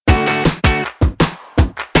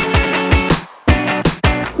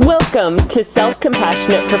Welcome to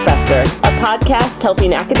Self-Compassionate Professor, a podcast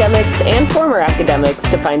helping academics and former academics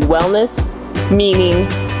to find wellness, meaning,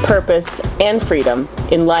 purpose, and freedom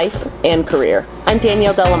in life and career. I'm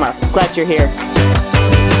Danielle Delamar. Glad you're here.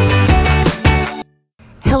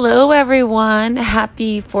 Hello, everyone.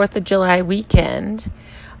 Happy 4th of July weekend.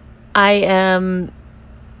 I am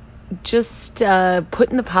just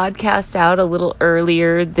putting the podcast out a little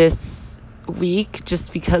earlier this week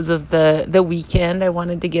just because of the weekend. I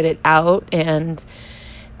wanted to get it out and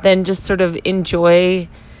then just sort of enjoy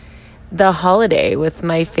the holiday with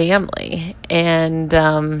my family. And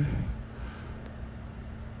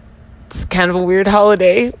it's kind of a weird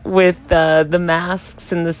holiday with the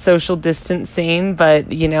masks and the social distancing, but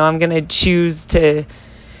I'm going to choose to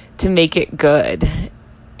make it good.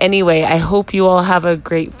 Anyway, I hope you all have a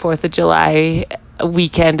great 4th of July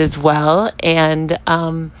weekend as well. And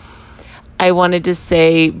I wanted to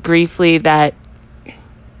say briefly that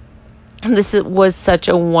this was such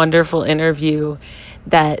a wonderful interview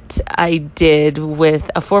that I did with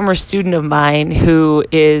a former student of mine who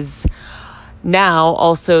is now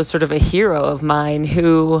also sort of a hero of mine,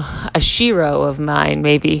 a shero of mine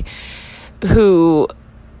maybe, who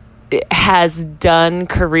has done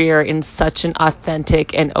career in such an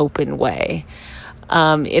authentic and open way,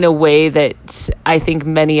 in a way that I think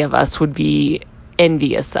many of us would be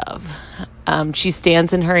envious of. She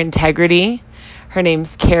stands in her integrity. Her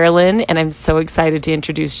name's Carolyn, and I'm so excited to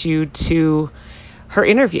introduce you to her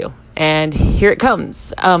interview. And here it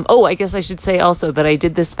comes. I guess I should say also that I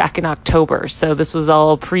did this back in October, so this was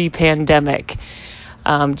all pre-pandemic,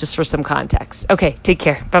 just for some context. Okay, take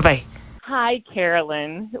care. Bye-bye. Hi,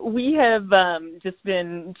 Carolyn. We have just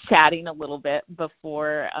been chatting a little bit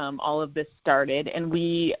before all of this started, and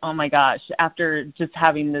oh my gosh, after just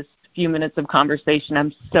having this few minutes of conversation,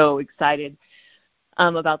 I'm so excited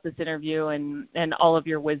about this interview and all of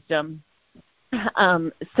your wisdom.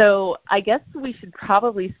 So I guess we should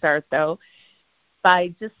probably start, though,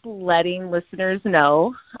 by just letting listeners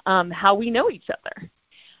know how we know each other.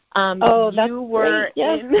 You were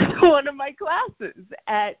in one of my classes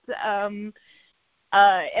at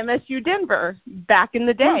MSU Denver back in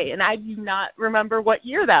the day, and I do not remember what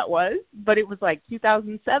year that was, but it was like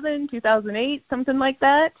 2007, 2008, something like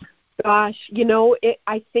that. Gosh,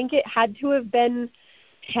 I think it had to have been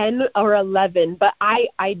 10 or 11, but I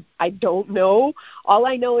don't know. All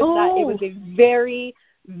I know is that it was a very,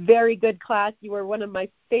 very good class. You were one of my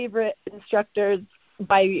favorite instructors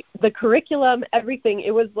by the curriculum, everything.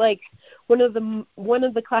 It was like one of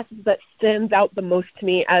the classes that stands out the most to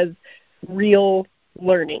me as real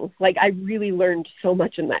learning. Like, I really learned so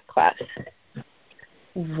much in that class.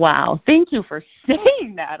 Wow. Thank you for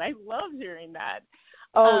saying that. I love hearing that.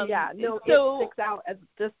 It sticks out as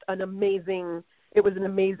just an amazing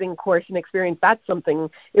course and experience. That's something.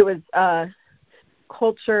 It was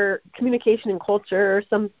communication and culture, or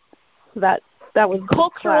some that was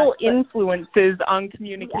cultural influences on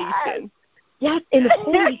communication. Yes, and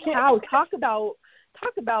holy cow, talk about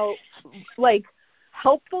like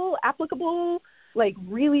helpful, applicable, like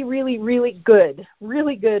really, really, really good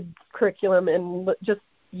curriculum, and just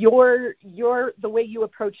the way you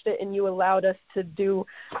approached it, and you allowed us to do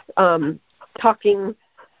talking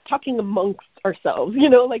amongst ourselves,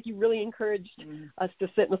 like you really encouraged us to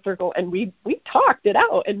sit in a circle, and we talked it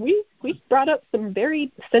out, and we brought up some very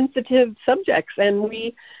sensitive subjects, and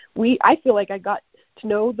I feel like I got to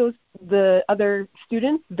know the other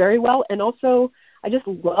students very well, and also I just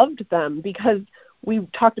loved them because we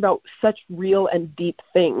talked about such real and deep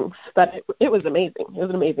things that it was amazing. It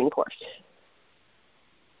was an amazing course.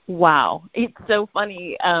 Wow. It's so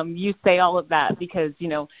funny you say all of that because,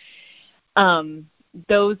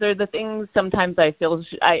 those are the things sometimes I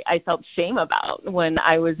felt shame about when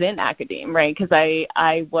I was in academia, right? Because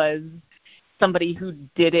I was somebody who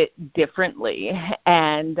did it differently.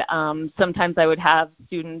 And sometimes I would have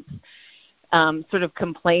students sort of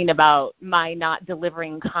complain about my not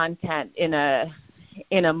delivering content in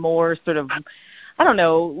a more sort of, I don't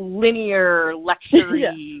know, linear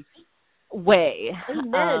lecture-y way.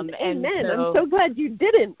 Amen. Amen. I'm so glad you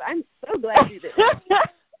didn't. I'm so glad you didn't.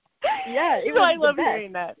 Yeah, I love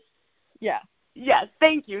hearing that. Yeah. Yes,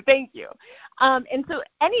 thank you. And so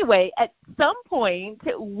anyway, at some point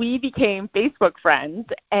we became Facebook friends,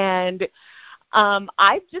 and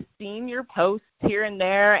I've just seen your posts here and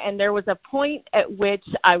there, and there was a point at which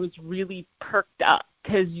I was really perked up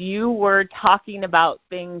because you were talking about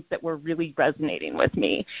things that were really resonating with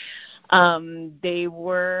me. They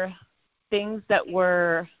were things that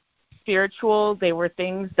were spiritual. They were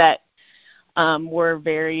things that were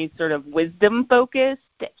very sort of wisdom focused,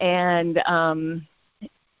 and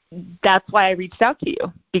that's why I reached out to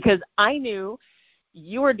you, because I knew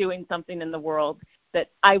you were doing something in the world that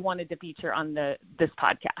I wanted to feature on this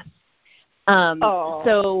podcast.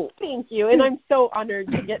 So thank you. And I'm so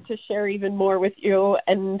honored to get to share even more with you.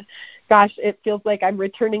 And gosh, it feels like I'm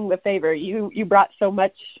returning the favor. You brought so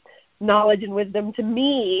much knowledge and wisdom to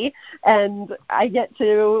me, and I get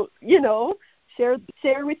to,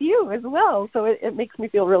 share with you as well. So it makes me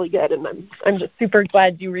feel really good, and I'm just super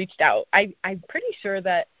glad you reached out. I'm pretty sure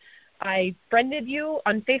that I friended you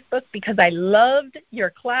on Facebook because I loved your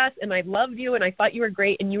class and I loved you and I thought you were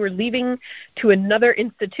great, and you were leaving to another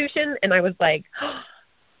institution, and I was like,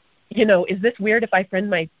 is this weird if I friend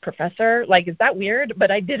my professor? Like, is that weird? But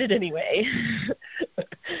I did it anyway.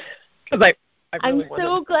 Because I'm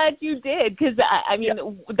so glad you did, because,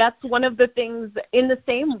 that's one of the things, in the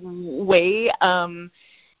same way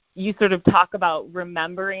you sort of talk about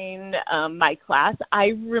remembering my class.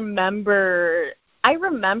 I remember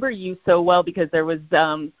you so well because there was,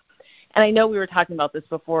 and I know we were talking about this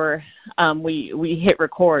before we hit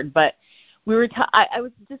record, but I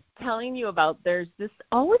was just telling you about there's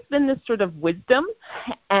always been this sort of wisdom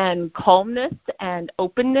and calmness and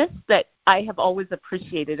openness that I have always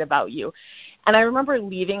appreciated about you. And I remember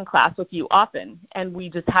leaving class with you often, and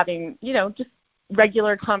we just having, just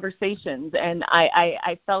regular conversations, and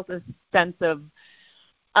I felt a sense of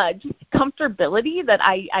just comfortability that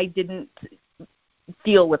I didn't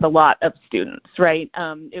feel with a lot of students, right?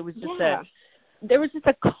 It was just there was just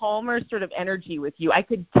a calmer sort of energy with you. I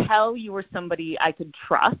could tell you were somebody I could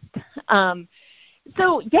trust.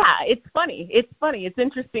 So yeah, it's funny. It's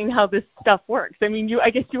interesting how this stuff works. I mean,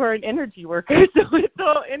 I guess you are an energy worker, so it's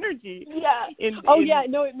all energy. Yeah.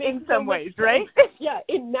 It makes in some ways, right? Yeah.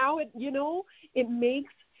 And now it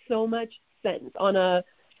makes so much sense on a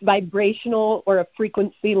vibrational or a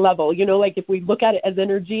frequency level. Like if we look at it as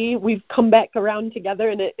energy, we've come back around together,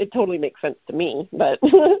 and it totally makes sense to me. But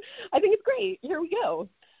I think it's great. Here we go.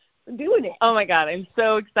 We're doing it. Oh my God, I'm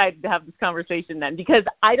so excited to have this conversation then, because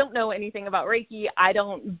I don't know anything about Reiki. I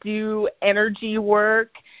don't do energy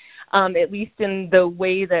work, at least in the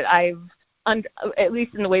way that I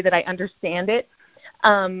understand it.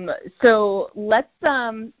 So let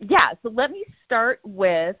me start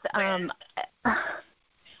with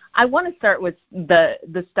I want to start with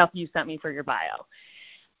the stuff you sent me for your bio.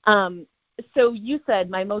 So you said,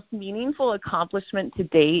 my most meaningful accomplishment to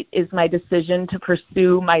date is my decision to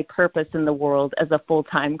pursue my purpose in the world as a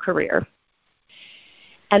full-time career.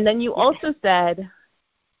 And then you also said,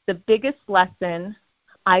 the biggest lesson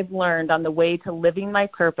I've learned on the way to living my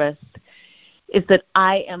purpose is that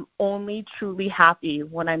I am only truly happy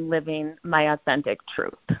when I'm living my authentic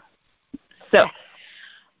truth. So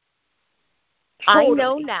I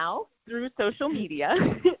know now through social media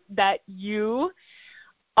that you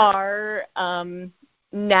are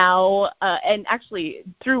now, and actually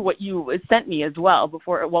through what you sent me as well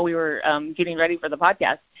while we were getting ready for the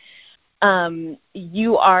podcast,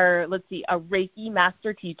 you are, a Reiki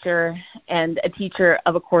master teacher and a teacher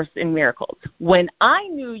of A Course in Miracles. When I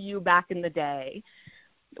knew you back in the day,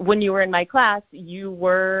 when you were in my class, you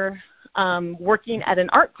were working at an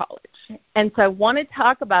art college. And so I want to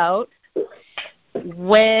talk about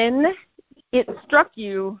when it struck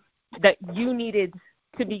you that you needed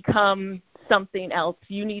to become something else.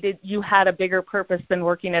 You had a bigger purpose than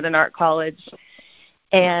working at an art college,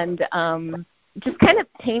 and just kind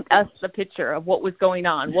of paint us the picture of what was going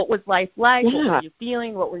on. What was life like? Yeah. What were you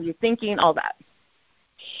feeling? What were you thinking? All that.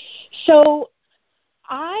 So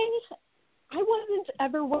I wasn't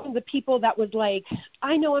ever one of the people that was like,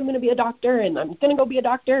 I know I'm going to be a doctor, and I'm going to go be a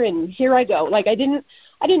doctor, and here I go. Like I didn't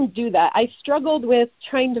do that. I struggled with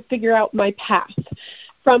trying to figure out my path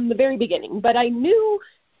from the very beginning, but I knew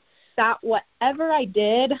that whatever I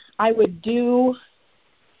did, I would do,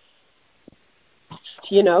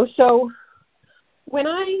 So when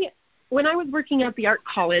I was working at the art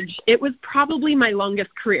college, it was probably my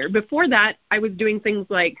longest career. Before that, I was doing things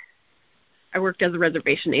like I worked as a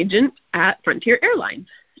reservation agent at Frontier Airlines,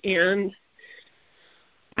 and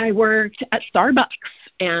I worked at Starbucks,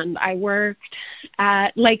 and I worked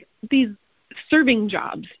at these serving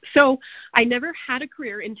jobs. So I never had a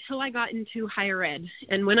career until I got into higher ed.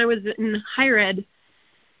 And when I was in higher ed,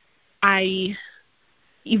 I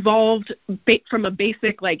evolved from a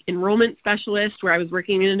basic enrollment specialist, where I was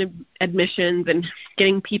working in admissions and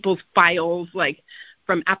getting people's files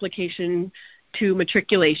from application to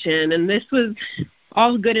matriculation, and this was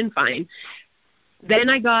all good and fine. Then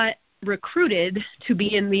I got recruited to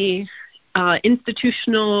be in the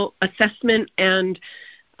institutional assessment and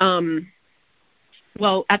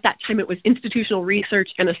at that time it was institutional research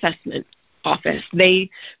and assessment office. The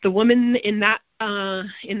woman in that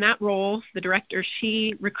in that role, the director,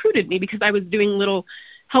 she recruited me because I was doing little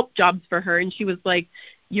help jobs for her, and she was like,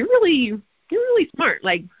 you're really smart.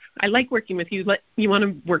 Like, I like working with you. You want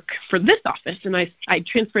to work for this office. And I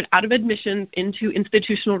transferred out of admissions into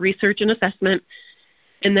institutional research and assessment.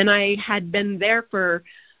 And then I had been there for,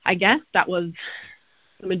 I guess that was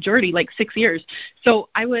the majority, like 6 years. So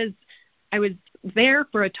I was there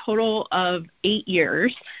for a total of 8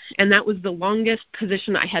 years, and that was the longest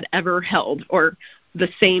position I had ever held, or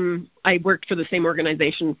I worked for the same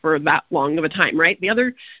organization for that long of a time, right? The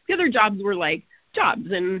other jobs were like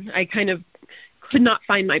jobs, and I kind of could not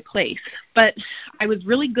find my place. But I was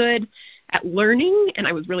really good at learning, and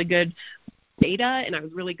I was really good with data, and I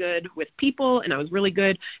was really good with people, and I was really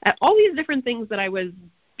good at all these different things that I was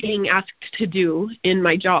being asked to do in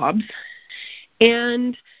my jobs.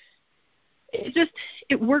 And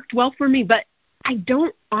it worked well for me, but I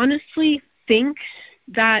don't honestly think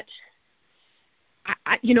that,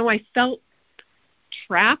 I felt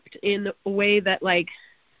trapped in a way that, like,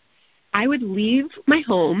 I would leave my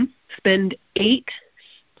home, spend 8+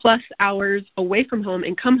 hours away from home,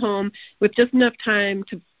 and come home with just enough time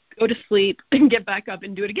to go to sleep and get back up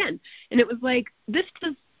and do it again. And it was like, this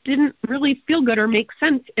just didn't really feel good or make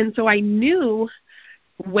sense. And so I knew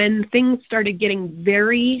when things started getting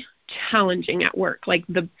very challenging at work, like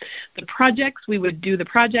the projects, we would do the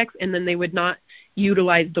projects and then they would not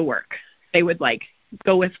utilize the work. They would like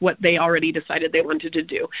go with what they already decided they wanted to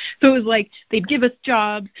do. So it was like they'd give us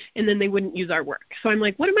jobs and then they wouldn't use our work. So I'm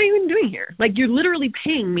like, what am I even doing here? Like, you're literally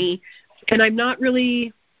paying me and I'm not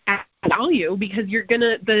really at value, because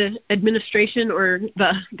the administration or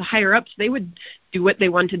the higher ups, they would do what they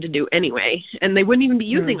wanted to do anyway, and they wouldn't even be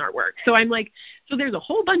using our work. So I'm like, so there's a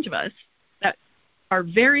whole bunch of us that are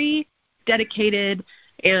very dedicated,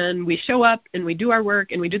 and we show up and we do our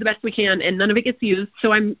work and we do the best we can, and none of it gets used.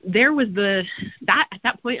 So at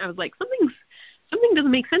that point I was like, something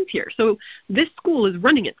doesn't make sense here. So this school is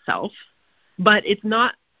running itself, but it's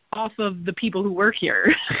not off of the people who work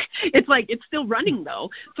here. It's like, it's still running though.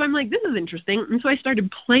 So I'm like, this is interesting. And so I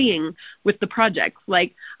started playing with the projects.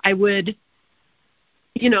 Like, I would,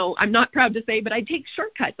 I'm not proud to say, but I'd take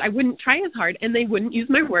shortcuts. I wouldn't try as hard, and they wouldn't use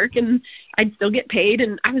my work, and I'd still get paid.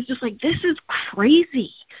 And I was just like, this is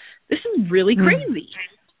crazy. This is really crazy.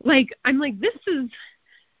 Like, I'm like,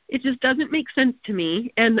 it just doesn't make sense to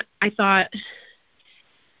me. And I thought,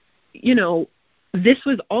 this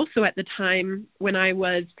was also at the time when I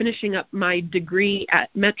was finishing up my degree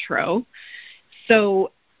at Metro.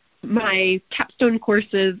 So my capstone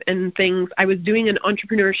courses and things, I was doing an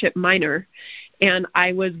entrepreneurship minor, and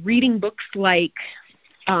I was reading books like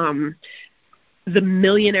The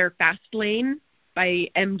Millionaire Fast Lane by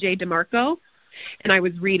M.J. DeMarco, and I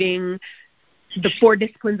was reading The 4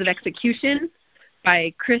 Disciplines of Execution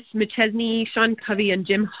by Chris McChesney, Sean Covey, and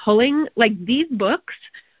Jim Hulling. Like, these books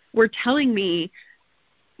were telling me,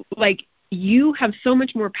 like, you have so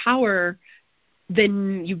much more power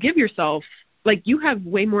than you give yourself. Like, you have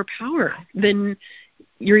way more power than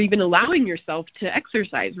you're even allowing yourself to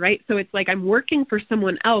exercise, right? So it's like I'm working for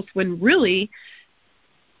someone else when really,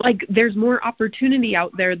 like, there's more opportunity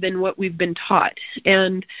out there than what we've been taught.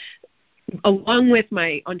 And along with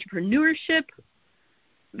my entrepreneurship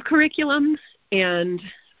curriculum and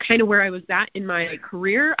kind of where I was at in my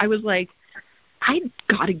career, I was like, I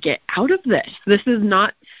got to get out of this. This is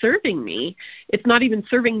not serving me. It's not even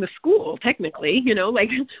serving the school, technically, like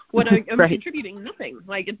what I'm right. contributing, nothing.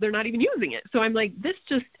 Like, they're not even using it. So I'm like, this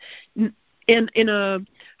just, in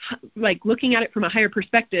like, looking at it from a higher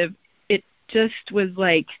perspective, it just was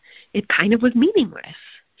like, it kind of was meaningless.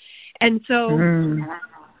 And so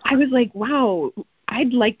I was like, wow,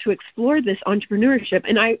 I'd like to explore this entrepreneurship.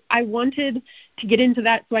 And I wanted to get into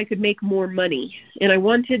that so I could make more money. And I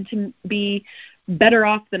wanted to be better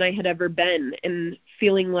off than I had ever been, and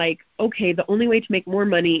feeling like, okay, the only way to make more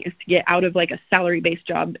money is to get out of like a salary-based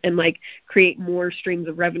job and like create more streams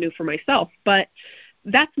of revenue for myself. But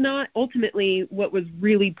that's not ultimately what was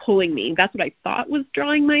really pulling me. That's what I thought was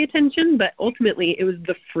drawing my attention, but ultimately it was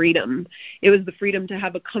the freedom. It was the freedom to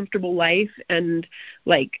have a comfortable life and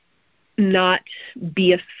like not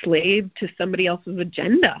be a slave to somebody else's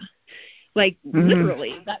agenda. Like,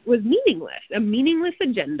 literally, that was a meaningless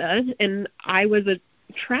agenda, and I was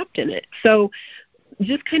trapped in it. So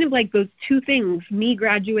just kind of like those two things, me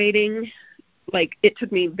graduating, like it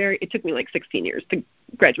took me like 16 years to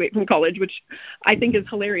graduate from college, which I think is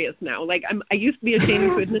hilarious now. Like, I used to be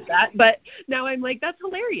ashamed to admit that, but now I'm like, that's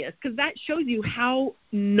hilarious, because that shows you how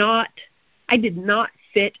I did not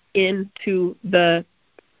fit into the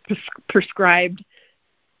prescribed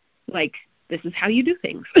like this is how you do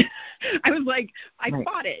things. I was like, I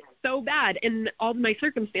fought it so bad. And all my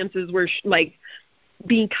circumstances were like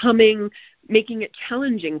making it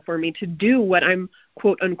challenging for me to do what I'm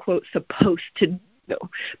quote unquote supposed to do.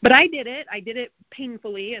 But I did it. I did it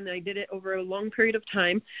painfully, and I did it over a long period of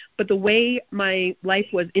time. But the way my life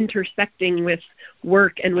was intersecting with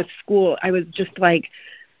work and with school, I was just like,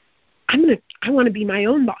 I want to be my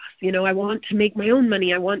own boss. I want to make my own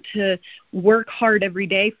money. I want to work hard every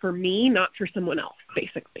day for me, not for someone else,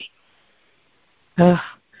 basically.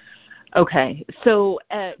 Okay. So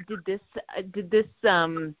did this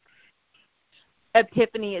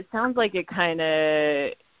epiphany, it sounds like it kind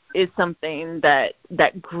of is something that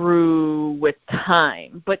grew with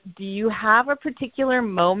time, but do you have a particular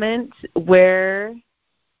moment where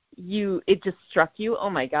it just struck you, oh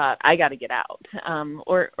my God, I got to get out,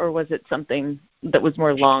 or was it something that was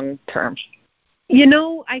more long term?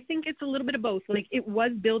 I think it's a little bit of both. Like, it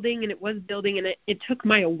was building, and it took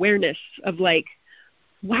my awareness of like,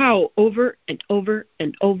 wow, over and over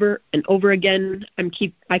and over and over again,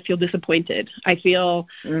 I feel disappointed. I feel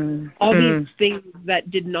all these things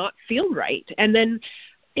that did not feel right. And then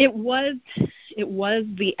it was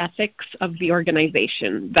the ethics of the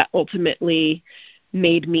organization that ultimately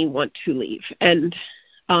made me want to leave. And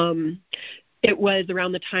it was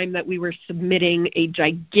around the time that we were submitting it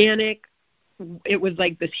was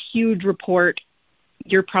like this huge report.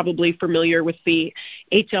 You're probably familiar with the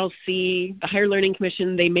HLC, the Higher Learning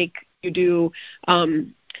Commission. They make you do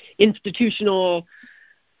institutional,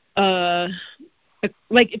 like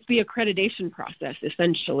it's the accreditation process,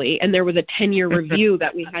 essentially. And there was a 10-year review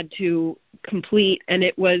that we had to complete, and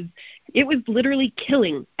it was literally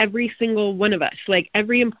killing every single one of us. Like,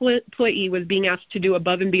 every employee was being asked to do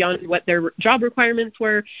above and beyond what their job requirements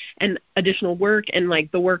were, and additional work, and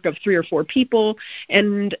like the work of 3 or 4 people.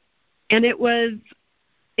 And it was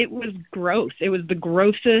gross. It was the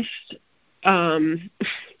grossest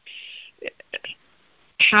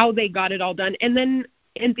how they got it all done. And then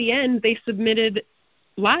at the end, they submitted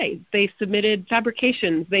lies. They submitted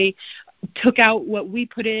fabrications. They took out what we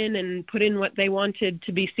put in and put in what they wanted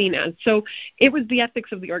to be seen as. So it was the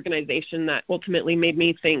ethics of the organization that ultimately made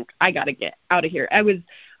me think, I got to get out of here. I was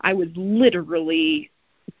literally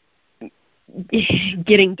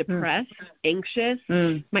getting depressed, anxious.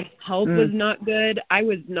 My health was not good. I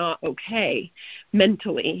was not okay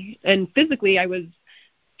mentally. And physically, I was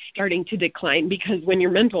starting to decline, because when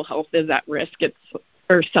your mental health is at risk,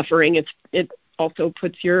 or suffering, it also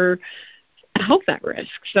puts your health at risk.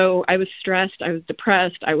 So I was stressed. I was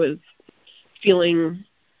depressed. I was feeling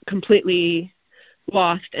completely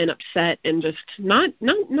lost and upset, and just not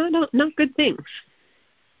good things.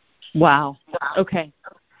 Wow. Okay.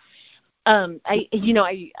 I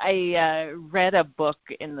read a book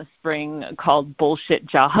in the spring called Bullshit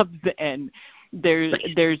Jobs, and there's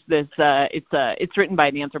this it's written by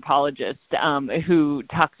an anthropologist who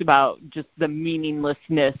talks about just the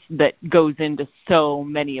meaninglessness that goes into so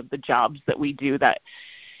many of the jobs that we do, that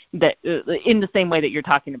in the same way that you're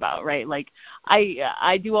talking about, right? Like,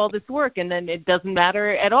 I do all this work, and then it doesn't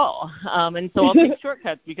matter at all, and so I'll take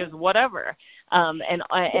shortcuts because whatever.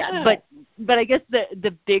 But I guess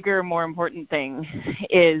the bigger, more important thing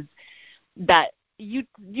is that you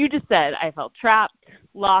just said, I felt trapped,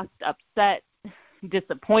 lost, upset,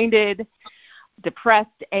 disappointed,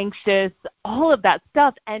 depressed, anxious, all of that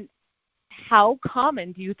stuff. And how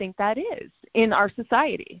common do you think that is in our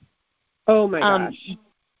society? Oh my gosh.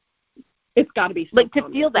 It's got to be so like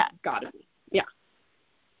common. To feel that. It's got to be. Yeah.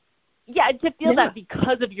 Yeah, to feel that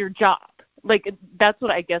because of your job. Like, that's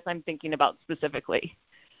what I guess I'm thinking about specifically.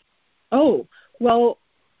 Oh, well,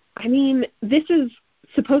 I mean, this is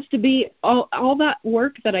supposed to be, all that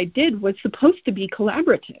work that I did was supposed to be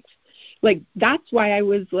collaborative. Like, that's why I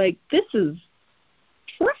was like, this is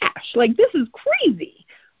trash. Like, this is crazy.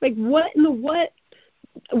 Like, what?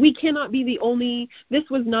 We cannot be this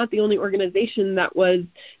was not the only organization that was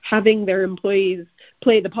having their employees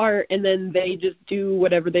play the part, and then they just do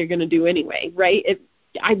whatever they're going to do anyway, right?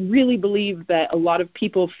 I really believe that a lot of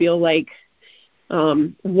people feel like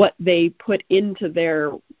what they put into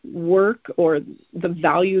their work, or the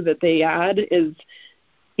value that they add, is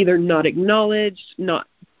either not acknowledged, not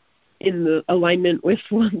in the alignment with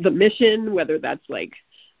the mission, whether that's like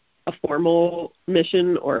a formal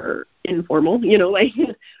mission or informal. Like,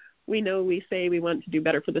 we say we want to do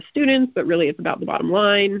better for the students, but really it's about the bottom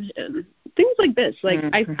line and things like this. Like,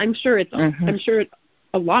 I'm sure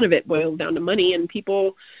a lot of it boils down to money, and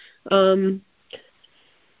people, I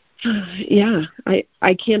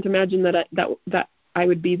can't imagine that I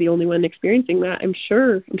would be the only one experiencing that. I'm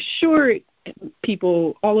sure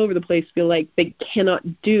people all over the place feel like they cannot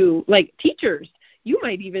do, like teachers, you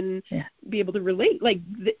might even be able to relate, like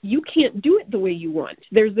you can't do it the way you want.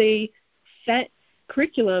 There's a set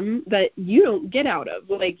curriculum that you don't get out of.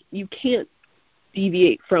 Like you can't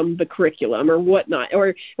deviate from the curriculum or whatnot.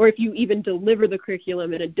 Or if you even deliver the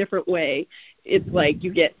curriculum in a different way, it's like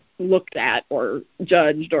you get looked at or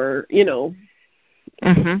judged or, you know.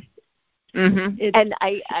 And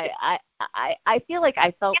I feel like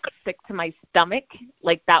I felt sick to my stomach.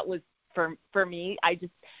 Like that was for me.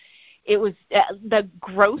 It was the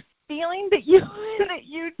gross feeling that you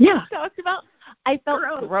talked about. I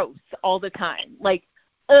felt gross all the time. Like,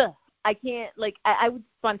 I can't. Like, I would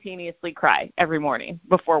spontaneously cry every morning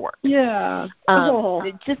before work. Yeah.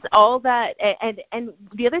 Just all that, and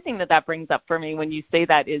the other thing that brings up for me when you say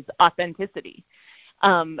that is authenticity.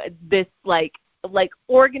 This like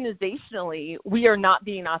organizationally, we are not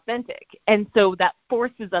being authentic, and so that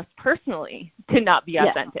forces us personally to not be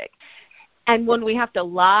authentic. And when we have to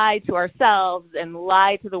lie to ourselves and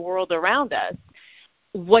lie to the world around us,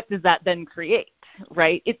 what does that then create,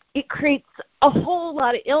 right? It creates a whole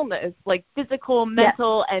lot of illness, like physical,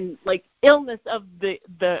 mental, and like illness of the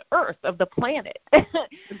earth, of the planet.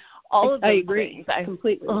 All of those I agree. things. I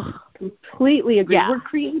completely agree. Yeah. We're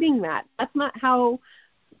creating that. That's not how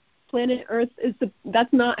planet Earth is.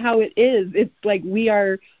 That's not how it is. It's like we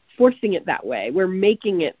are forcing it that way. We're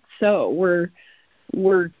making it so. We're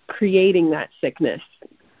creating that sickness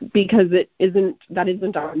because that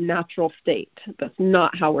isn't our natural state. That's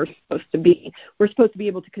not how we're supposed to be. We're supposed to be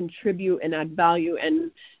able to contribute and add value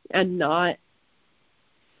and not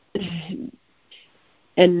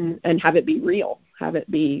and have it be real, have it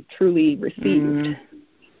be truly received.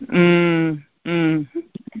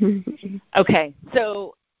 Okay,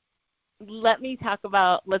 so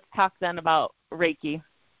let's talk then about Reiki.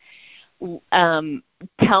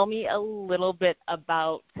 Tell me a little bit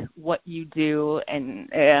about what you do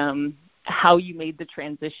and how you made the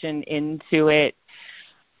transition into it.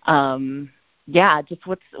 Just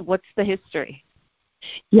what's the history?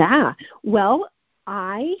 Yeah, well,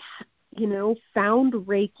 I, found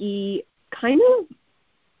Reiki kind of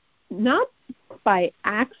not by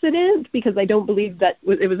accident, because I don't believe that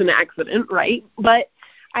it was an accident, right? But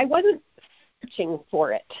I wasn't searching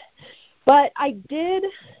for it. But I did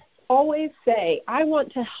always say, I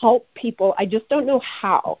want to help people. I just don't know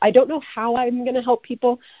how. I don't know how I'm going to help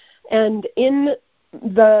people. And in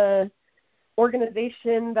the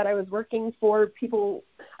organization that I was working for, people,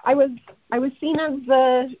 I was seen as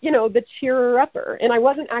the cheerer-upper, and I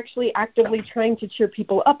wasn't actually actively trying to cheer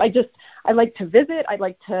people up. I like to visit. I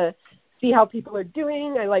like to see how people are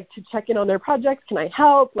doing. I like to check in on their projects. Can I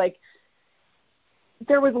help? Like,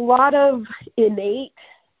 there was a lot of innate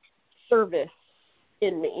service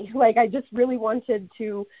in me. Like, I just really wanted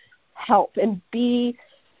to help and be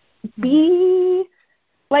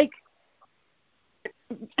like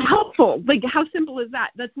helpful. Like, how simple is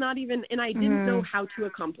that? That's not even, and I didn't know how to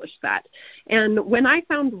accomplish that. And when I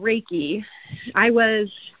found Reiki, I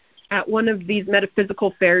was at one of these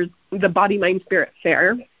metaphysical fairs, the Body, Mind, Spirit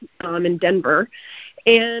Fair in Denver,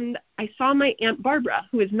 and I saw my Aunt Barbara,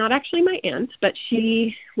 who is not actually my aunt, but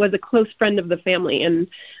she was a close friend of the family, and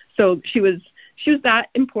so she was that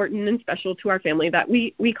important and special to our family that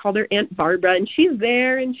we called her Aunt Barbara, and she's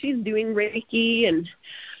there and she's doing Reiki, and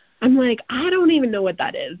I'm like, I don't even know what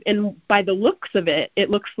that is. And by the looks of it,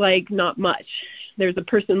 it looks like not much. There's a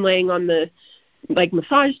person laying on the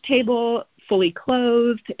massage table, fully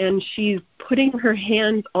clothed, and she's putting her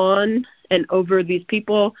hands on and over these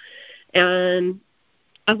people. And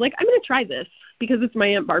I was like, I'm going to try this because it's my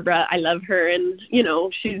Aunt Barbara. I love her, and,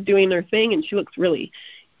 she's doing her thing, and she looks really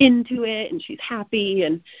into it, and she's happy,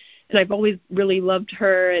 and I've always really loved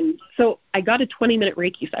her. And so I got a 20-minute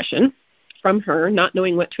Reiki session from her, not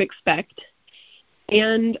knowing what to expect.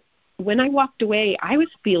 And when I walked away, I was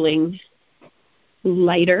feeling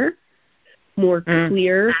lighter, more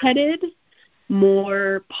clear-headed,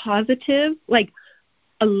 more positive, like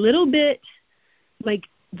a little bit like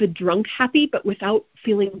the drunk happy, but without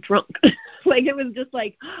feeling drunk. Like, it was just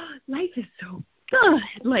like, life is so good.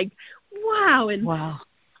 Like, wow. And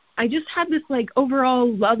I just had this like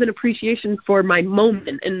overall love and appreciation for my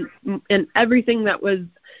moment and everything that was.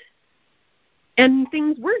 And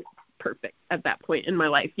things weren't perfect at that point in my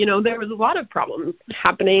life. There was a lot of problems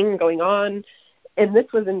happening, going on. And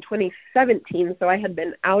this was in 2017, so I had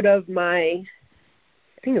been out of I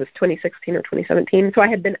think it was 2016 or 2017. So I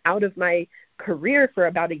had been out of my career for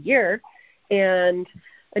about a year. And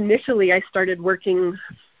initially I started working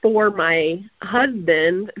for my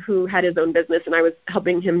husband, who had his own business, and I was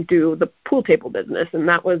helping him do the pool table business. And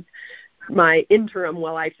that was my interim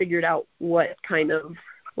while I figured out what kind of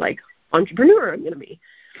like entrepreneur I'm going to be.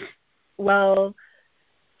 Well,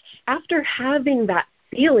 after having that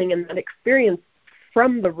feeling and that experience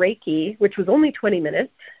from the Reiki, which was only 20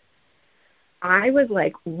 minutes, I was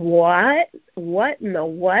like, what in the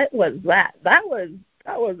what was that? That was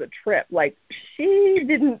a trip. Like, she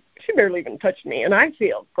barely even touched me, and I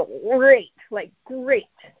feel great.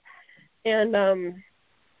 And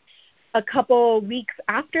a couple weeks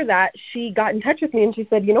after that, she got in touch with me, and she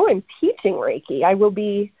said, I'm teaching Reiki. I will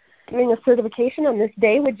be doing a certification on this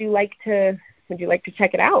day. Would you like to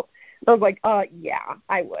check it out? And I was like, yeah,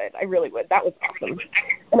 I would. I really would. That was awesome.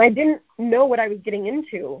 And I didn't know what I was getting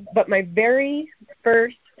into, but my very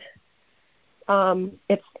first,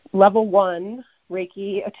 it's level 1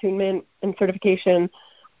 Reiki attunement and certification,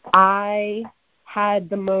 I had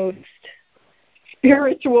the most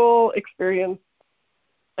spiritual experience.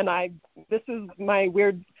 And this is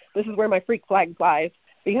where my freak flag flies,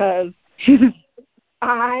 because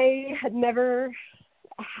I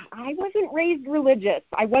wasn't raised religious.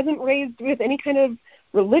 I wasn't raised with any kind of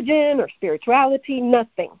religion or spirituality,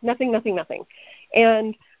 nothing.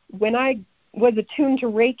 And when I was attuned to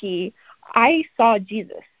Reiki, I saw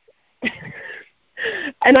Jesus.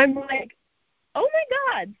 And I'm like, oh my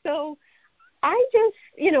God. So I just,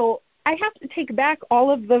 I have to take back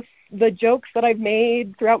all of the jokes that I've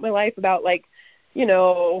made throughout my life about, like,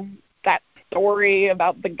 that story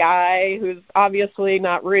about the guy who's obviously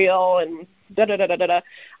not real and da-da-da-da-da.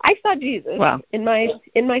 I saw Jesus. Wow. in my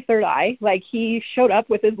third eye. Like, he showed up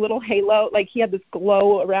with his little halo. Like, he had this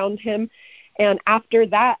glow around him. And after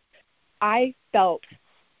that, I felt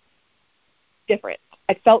different.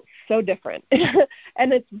 I felt so different.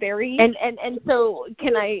 And it's very... And so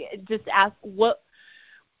can I just ask, what,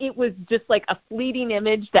 it was just like a fleeting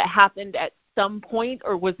image that happened at some point,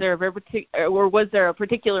 or was there a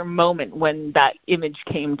particular moment when that image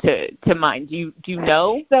came to mind? Do you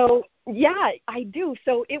know? So, yeah, I do.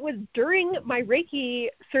 So it was during my Reiki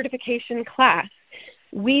certification class.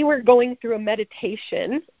 We were going through a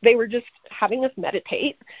meditation. They were just having us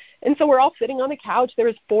meditate. And so we're all sitting on the couch. There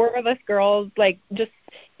was 4 of us girls, like, just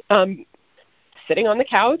sitting on the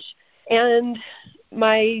couch. And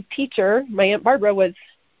my teacher, my Aunt Barbara, was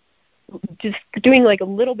just doing like a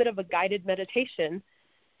little bit of a guided meditation.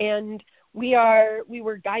 And we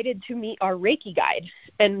were guided to meet our Reiki guide.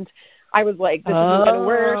 And I was like, this isn't going to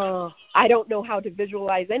work. I don't know how to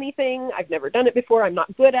visualize anything. I've never done it before. I'm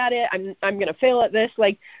not good at it. I'm going to fail at this.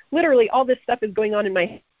 Like, literally all this stuff is going on in my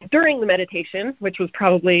head during the meditation, which was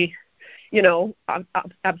probably,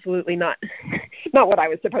 absolutely not what I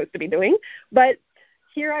was supposed to be doing. But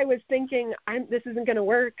here I was thinking, this isn't going to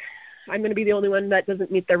work. I'm going to be the only one that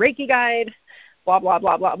doesn't meet the Reiki guide, blah, blah,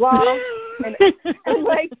 blah, blah, blah.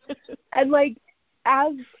 and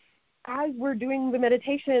as we're doing the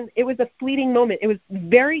meditation, it was a fleeting moment. It was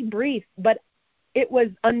very brief, but it was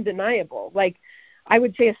undeniable. Like, I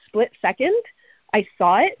would say a split second, I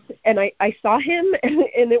saw it, and I saw him,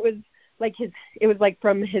 and it was like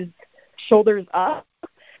from his shoulders up,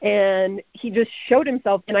 and he just showed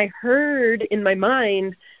himself, and I heard in my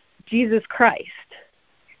mind, Jesus Christ.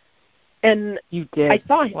 And you did. I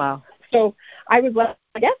saw him. Wow. So I was like,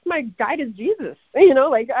 I guess my guide is Jesus.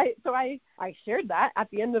 I shared that at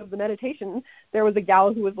the end of the meditation. There was a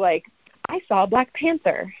gal who was like, I saw Black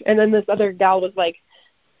Panther. And then this other gal was like,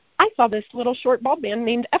 I saw this little short bald man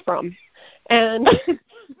named Ephraim. And and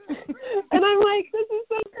I'm like, this is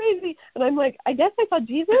so crazy. And I'm like, I guess I saw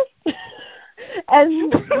Jesus.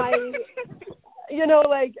 And it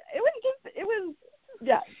was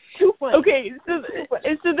too funny. Okay, so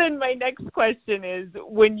then my next question is,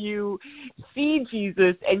 when you see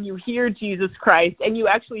Jesus and you hear Jesus Christ and you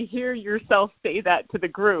actually hear yourself say that to the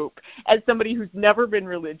group, as somebody who's never been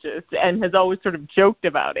religious and has always sort of joked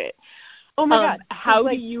about it, oh my God, how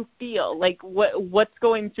do you feel? Like, what's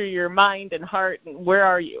going through your mind and heart, and where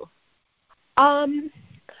are you?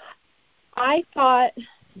 I thought,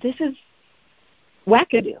 this is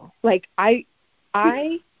wackadoo. Like,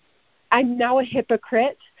 I'm now a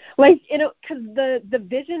hypocrite. Like, because the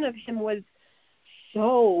vision of him was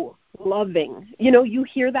so loving. You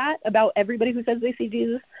hear that about everybody who says they see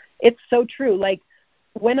Jesus. It's so true. Like,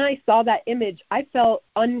 when I saw that image, I felt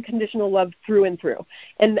unconditional love through and through.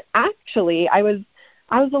 And actually, I was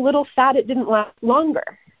a little sad it didn't last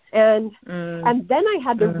longer. And then I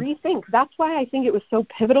had to rethink. That's why I think it was so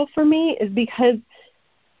pivotal for me, is because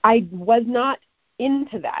I was not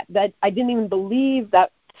into that I didn't even believe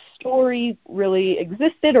that story really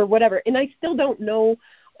existed or whatever. And I still don't know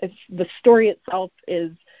if the story itself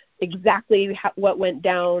is exactly what went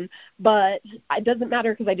down, but it doesn't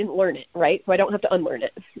matter because I didn't learn it, right? So I don't have to unlearn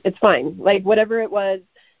it. It's fine. Like whatever it was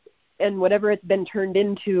and whatever it's been turned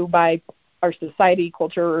into by our society,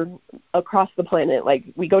 culture across the planet, like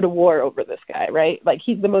we go to war over this guy, right? Like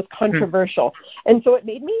he's the most controversial. And so it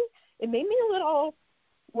made me a little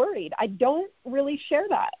worried. I don't really share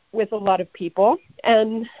that with a lot of people,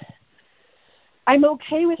 and I'm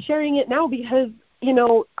okay with sharing it now because, you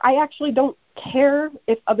know, I actually don't care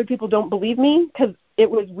if other people don't believe me because it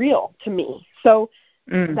was real to me. So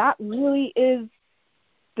that really is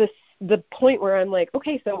the point where I'm like,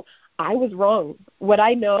 okay, so I was wrong. What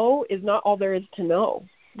I know is not all there is to know.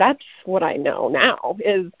 That's what I know now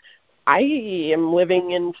is I am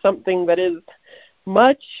living in something that is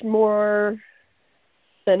much more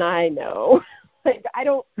than I know. Like I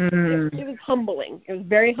don't, it was humbling. It was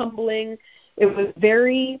very humbling. It was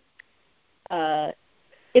very,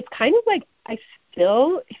 it's kind of like I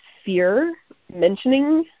still fear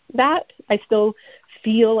mentioning that. I still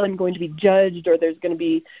feel I'm going to be judged or there's going to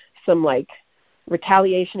be some like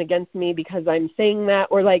retaliation against me because I'm saying that,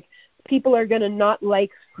 or like people are going to not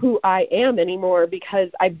like who I am anymore because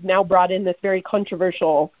I've now brought in this very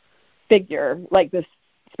controversial figure, like this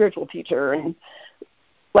spiritual teacher, and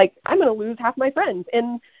like I'm going to lose half my friends.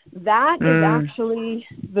 And that is actually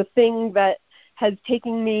the thing that has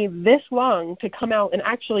taken me this long to come out and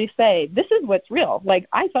actually say, this is what's real. Like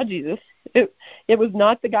I saw Jesus. It was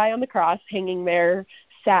not the guy on the cross hanging there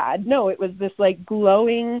sad. No, it was this like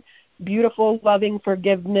glowing, beautiful, loving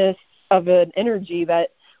forgiveness of an energy that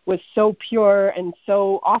was so pure and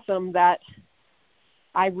so awesome that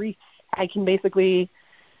I can basically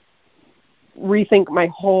rethink my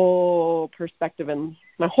whole perspective and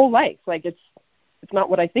my whole life. Like it's not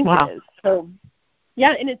what I think it is. So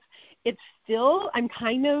yeah, and it's still,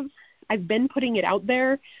 I've been putting it out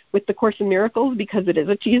there with the Course in Miracles because it is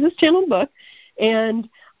a Jesus Channel book, and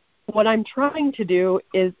what I'm trying to do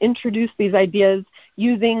is introduce these ideas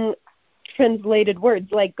using translated words,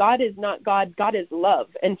 like God is not God, God is love.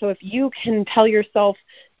 And so if you can tell yourself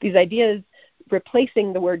these ideas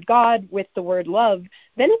replacing the word God with the word love,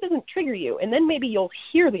 then it doesn't trigger you. And then maybe you'll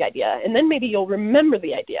hear the idea, and then maybe you'll remember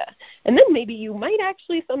the idea. And then maybe you might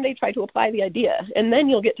actually someday try to apply the idea. And then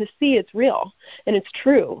you'll get to see it's real and it's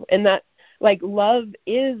true. And that like love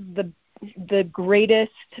is the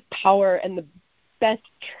greatest power and the best,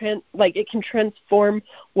 like it can transform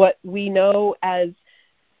what we know as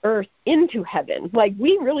earth into heaven. Like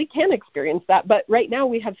we really can experience that, but right now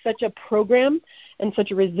we have such a program and such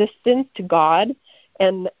a resistance to God,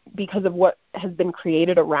 and because of what has been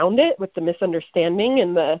created around it with the misunderstanding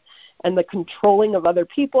and the controlling of other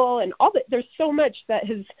people and all that, there's so much that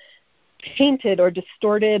has tainted or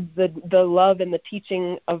distorted the love and the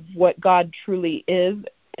teaching of what God truly is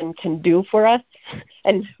and can do for us,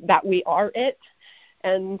 and that we are it.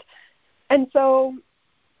 And so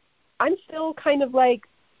I'm still kind of like,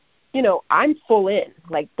 you know, I'm full in,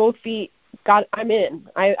 like both feet, God, I'm in.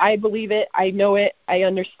 I believe it. I know it. I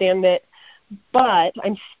understand it. But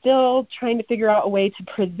I'm still trying to figure out a way to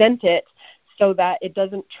present it so that it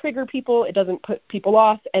doesn't trigger people, it doesn't put people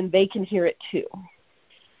off, and they can hear it too.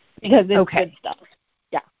 Because it's good stuff.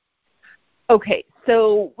 Yeah. Okay.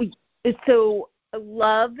 So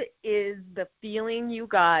love is the feeling you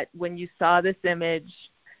got when you saw this image,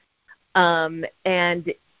 and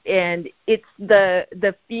it's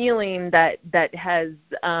the feeling that has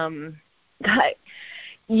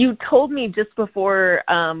you told me just before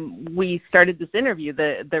we started this interview,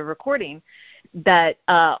 the recording, that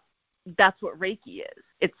that's what Reiki is.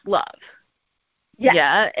 It's love. Yes.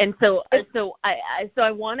 Yeah. And so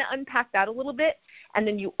I want to unpack that a little bit. And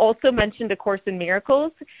then you also mentioned A Course in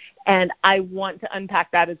Miracles, and I want to unpack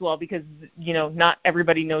that as well because, you know, not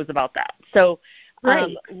everybody knows about that. So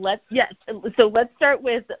right. Let's start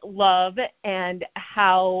with love and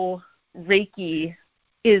how Reiki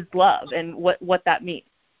is love and what that means.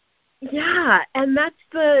 Yeah, and that's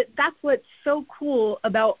what's so cool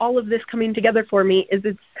about all of this coming together for me is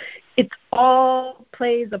it's all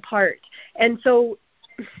plays a part. And so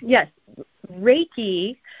yes,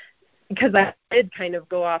 Reiki, because I did kind of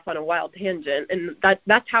go off on a wild tangent, and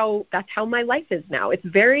that's how my life is now. It's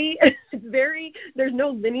very there's no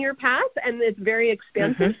linear path, and it's very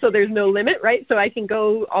expansive, so there's no limit, right? So I can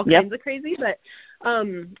go all kinds of crazy, but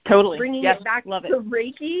totally bringing it back to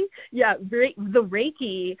Reiki, the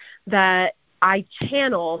Reiki that I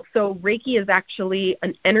channel. So Reiki is actually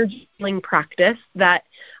an energy healing practice that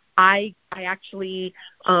I actually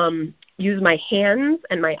use my hands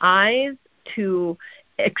and my eyes to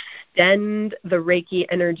extend the Reiki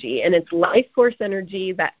energy, and it's life force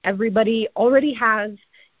energy that everybody already has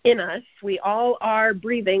in us. We all are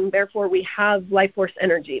breathing, therefore we have life force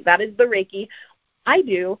energy. That is the Reiki. What I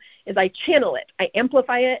do is I channel it, I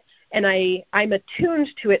amplify it, and I'm attuned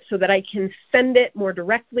to it so that I can send it more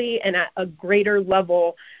directly and at a greater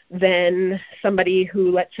level than somebody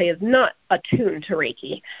who, let's say, is not attuned to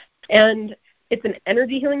Reiki. And it's an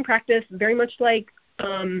energy healing practice, very much like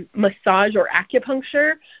massage or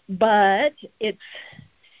acupuncture, but it's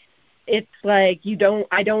like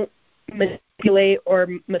I don't manipulate or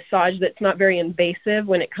massage. That's not very invasive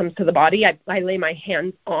when it comes to the body. I lay my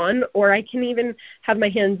hands on, or I can even have my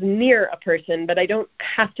hands near a person, but I don't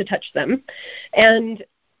have to touch them. And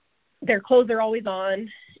their clothes are always on,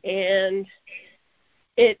 and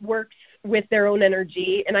it works with their own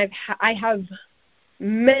energy. And I have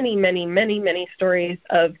many, many, many, many stories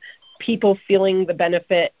of people feeling the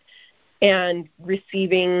benefit and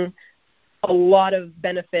receiving a lot of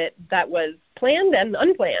benefit that was planned and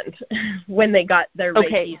unplanned when they got their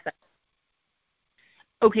Reiki.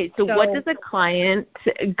 Okay, so what does a client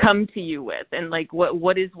come to you with, and like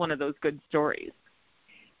what is one of those good stories?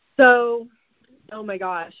 So, oh my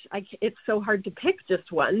gosh, it's so hard to pick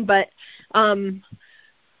just one, but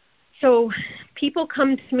so people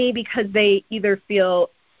come to me because they either feel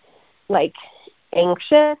like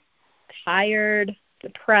anxious, tired,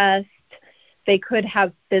 depressed. They could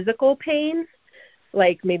have physical pain,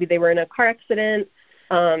 like maybe they were in a car accident,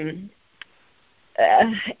 and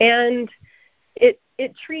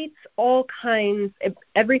it treats all kinds,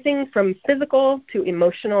 everything from physical to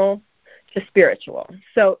emotional to spiritual.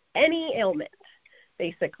 So any ailment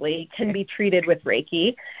basically can be treated with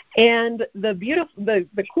Reiki. And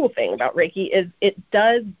the cool thing about Reiki is it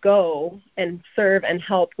does go and serve and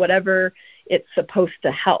help whatever it's supposed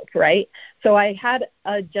to help, right? So I had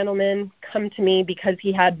a gentleman come to me because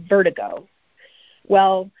he had vertigo.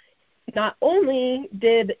 Well, not only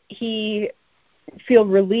did he feel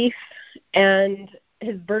relief and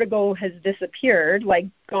his vertigo has disappeared, like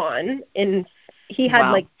gone, he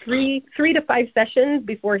had like three to 5 sessions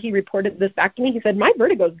before he reported this back to me. He said, my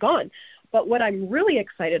vertigo's gone. But what I'm really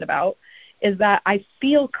excited about is that I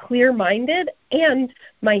feel clear-minded and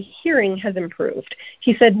my hearing has improved.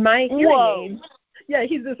 He said my hearing aids, yeah,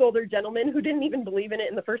 he's this older gentleman who didn't even believe in it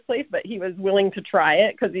in the first place, but he was willing to try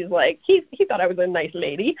it because he's like, he thought I was a nice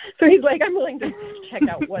lady. So he's like, I'm willing to check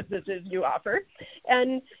out what this is you offer.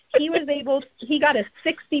 And he got a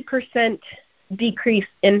 60% decrease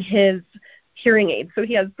in his hearing aids. So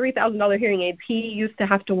he has $3,000 hearing aids. He used to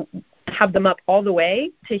have to have them up all the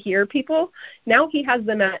way to hear people. Now he has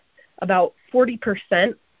them at about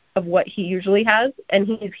 40% of what he usually has, and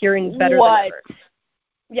he's hearing better than ever.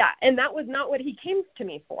 Yeah, and that was not what he came to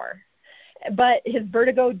me for. But his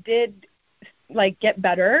vertigo did get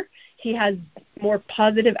better. He has more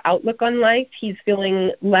positive outlook on life. He's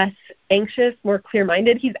feeling less anxious, more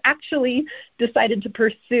clear-minded. He's actually decided to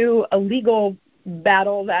pursue a legal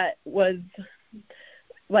battle that was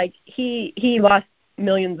he lost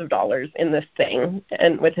millions of dollars in this thing,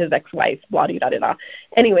 and with his ex-wife, blah-de-da-da-da.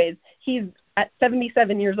 Anyways, he's at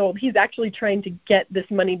 77 years old. He's actually trying to get this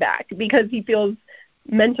money back because he feels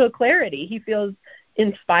mental clarity. He feels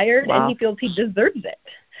inspired, and he feels he deserves it.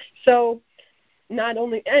 So not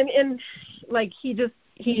only, and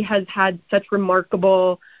he has had such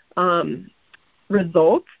remarkable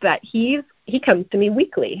results that he comes to me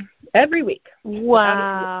weekly, every week.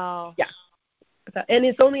 Wow. Yeah. And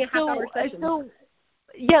it's only a half-hour session.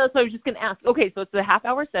 Yeah, so I was just going to ask. Okay, so it's a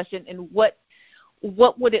half-hour session, and what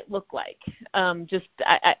would it look like?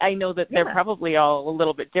 I know that they're probably all a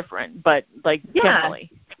little bit different, but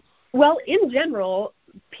generally. Well, in general,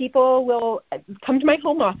 people will come to my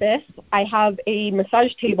home office. I have a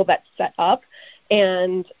massage table that's set up,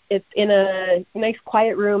 and it's in a nice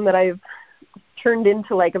quiet room that I've turned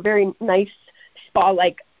into a very nice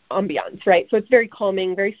spa-like ambiance, right? So it's very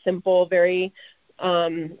calming, very simple, very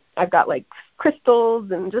I've got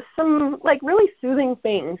crystals and just some really soothing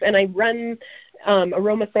things. And I run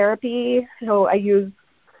aromatherapy, so I use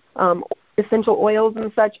essential oils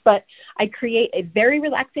and such, but I create a very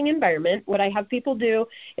relaxing environment. What I have people do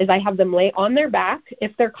is I have them lay on their back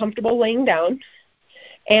if they're comfortable laying down,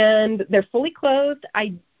 and they're fully clothed.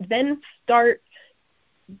 I then start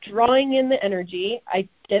drawing in the energy. I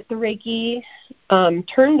get the Reiki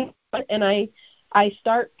turned on, and I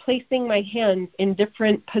start placing my hands in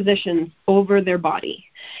different positions over their body.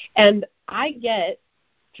 And I get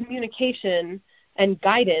communication and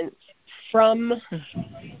guidance from,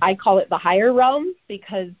 I call it the higher realm,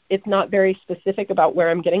 because it's not very specific about where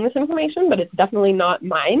I'm getting this information, but it's definitely not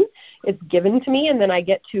mine. It's given to me, and then I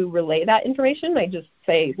get to relay that information. I just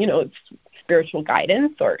say, it's spiritual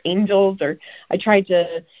guidance or angels, or I try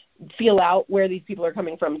to feel out where these people are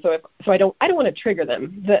coming from. So I don't want to trigger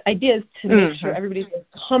them. The idea is to make sure everybody's as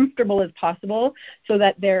comfortable as possible so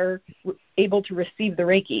that they're able to receive the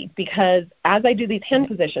Reiki. Because as I do these hand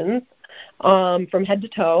positions from head to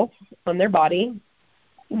toe on their body,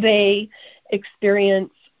 they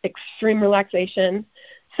experience extreme relaxation.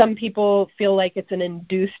 Some people feel like it's an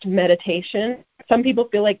induced meditation. Some people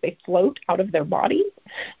feel like they float out of their body.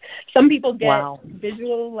 Some people get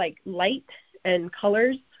visual, like light and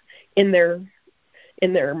colors in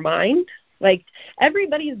their mind. Like,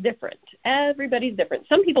 everybody's different. Everybody's different.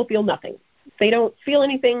 Some people feel nothing. They don't feel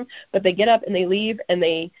anything, but they get up and they leave and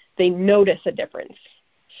they notice a difference.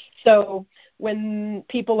 So when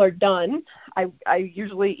people are done, I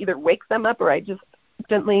usually either wake them up or I just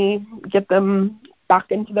gently get them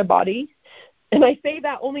back into their body. And I say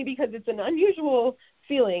that only because it's an unusual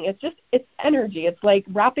feeling. It's energy. It's like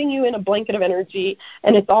wrapping you in a blanket of energy,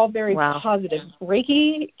 and it's all very positive.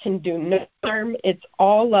 Reiki can do no harm. It's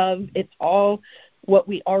all love. It's all what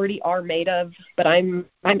we already are made of, but I'm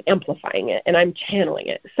amplifying it and I'm channeling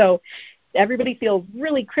it. So everybody feels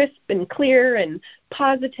really crisp and clear and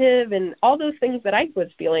positive and all those things that I was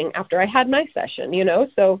feeling after I had my session,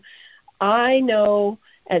 So I know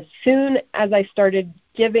as soon as I started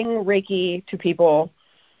giving Reiki to people,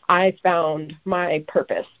 I found my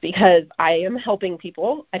purpose, because I am helping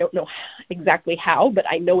people. I don't know exactly how, but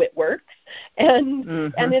I know it works.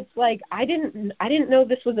 And it's like I didn't know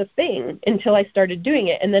this was a thing until I started doing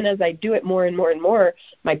it. And then as I do it more and more and more,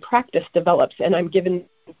 my practice develops, and I'm given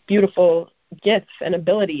beautiful gifts and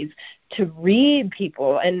abilities to read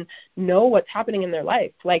people and know what's happening in their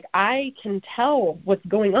life. Like, I can tell what's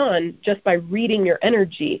going on just by reading your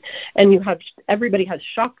energy. And everybody has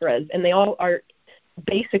chakras, and they all are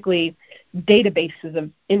basically databases of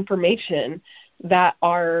information that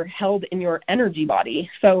are held in your energy body.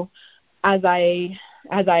 So as I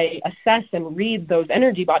assess and read those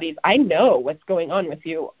energy bodies, I know what's going on with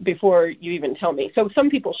you before you even tell me. So some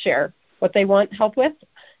people share what they want help with.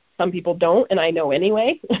 Some people don't, and I know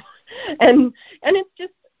anyway. and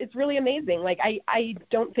it's really amazing. Like, I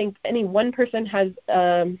don't think any one person has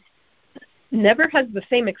never has the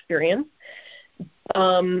same experience,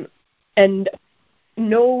 and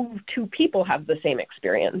no two people have the same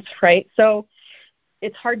experience, right? So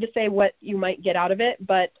it's hard to say what you might get out of it,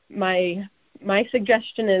 but my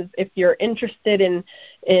suggestion is, if you're interested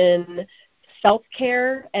in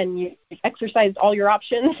self-care and you exercise all your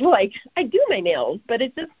options, like, I do my nails, but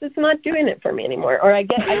it's not doing it for me anymore. Or I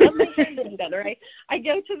get my hair done, or I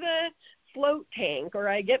go to the float tank, or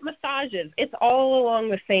I get massages. It's all along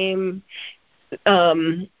the same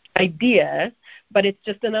idea, but it's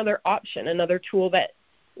just another option, another tool that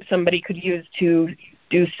somebody could use to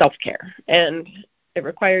do self-care. And it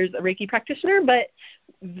requires a Reiki practitioner, but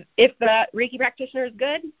if that Reiki practitioner is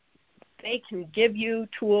good, they can give you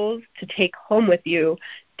tools to take home with you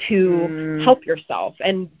to help yourself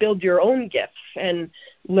and build your own gifts and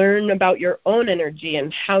learn about your own energy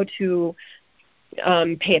and how to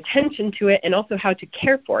pay attention to it, and also how to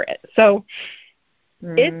care for it. So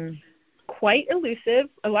it's quite elusive.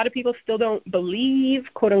 A lot of people still don't believe,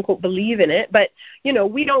 quote unquote, believe in it, but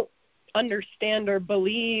we don't understand or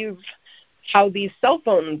believe how these cell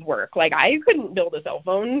phones work. Like, I couldn't build a cell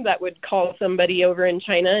phone that would call somebody over in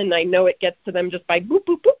China, and I know it gets to them just by boop,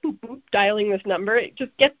 boop, boop, boop, boop, dialing this number. It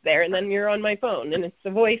just gets there, and then you're on my phone, and it's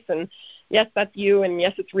a voice, and yes, that's you, and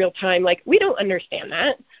yes, it's real time. Like, we don't understand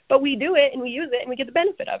that, but we do it, and we use it, and we get the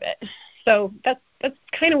benefit of it. So that's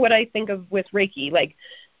kind of what I think of with Reiki. Like,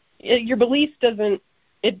 your belief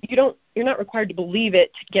you're not required to believe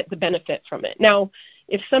it to get the benefit from it. Now,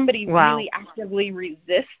 if somebody really actively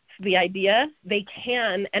resists the idea, they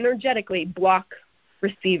can energetically block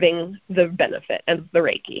receiving the benefit of the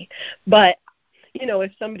Reiki. But,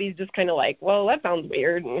 if somebody's just kind of like, well, that sounds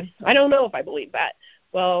weird, and I don't know if I believe that.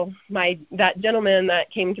 Well, that gentleman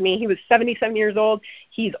that came to me, he was 77 years old.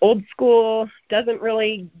 He's old school, doesn't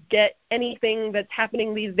really get anything that's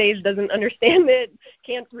happening these days, doesn't understand it,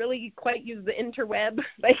 can't really quite use the interweb.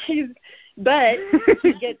 But he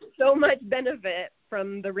gets so much benefit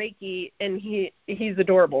from the Reiki, and he's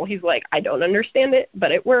adorable. He's like, I don't understand it,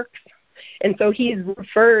 but it works. And so he's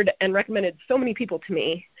referred and recommended so many people to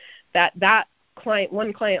me that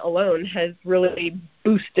one client alone has really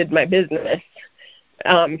boosted my business.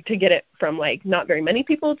 To get it from like not very many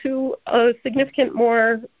people to a significant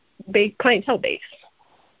more clientele base.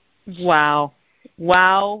 Wow.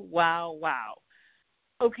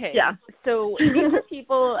 Okay. Yeah. So these are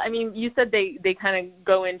people, I mean, you said they kind of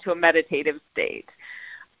go into a meditative state.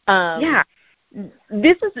 Yeah.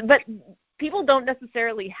 But people don't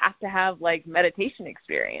necessarily have to have like meditation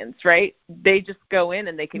experience, right? They just go in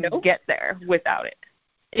and they can get there without it.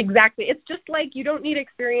 Exactly. It's just like you don't need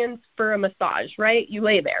experience for a massage, right? You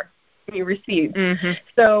lay there and you receive. Mm-hmm.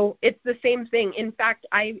 So it's the same thing. In fact,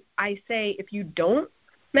 I say if you don't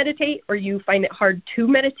meditate or you find it hard to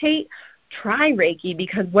meditate, try Reiki,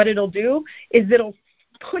 because what it'll do is it'll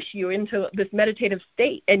push you into this meditative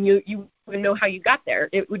state, and you would know how you got there.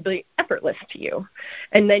 It would be effortless to you.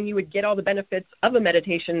 And then you would get all the benefits of a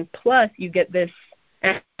meditation, plus you get this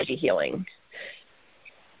energy healing.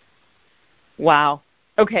 Wow.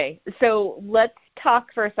 Okay, so let's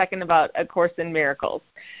talk for a second about A Course in Miracles.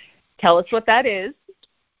 Tell us what that is.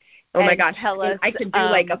 Oh my gosh, tell us, I could do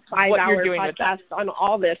like a 5-hour podcast on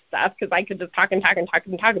all this stuff, because I could just talk about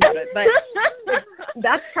it. But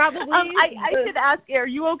that's probably. I should ask, are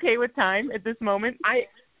you okay with time at this moment? I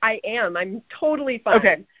am. I'm totally fine.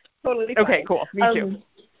 Okay. Totally fine. Okay, cool. Me too.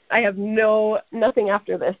 I have nothing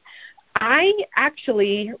after this. I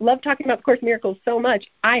actually love talking about the Course in Miracles so much.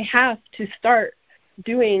 I have to start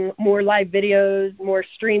doing more live videos, more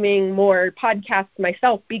streaming, more podcasts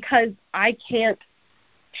myself, because I can't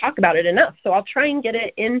talk about it enough. So I'll try and get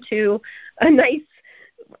it into a nice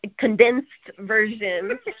condensed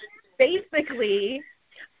version. Basically,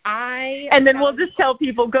 and then we'll just tell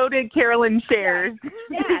people, go to Carolyn Shares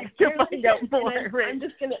to find out more. I'm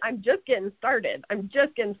just getting started.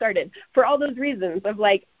 For all those reasons of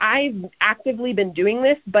like, I've actively been doing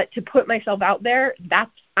this, but to put myself out there,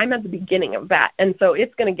 I'm at the beginning of that. And so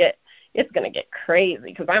it's gonna get crazy,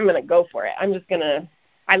 because I'm gonna go for it. I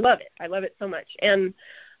love it. I love it so much. And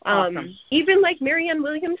awesome. Even like Marianne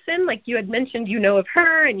Williamson, like you had mentioned, you know of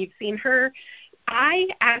her and you've seen her. I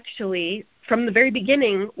actually, from the very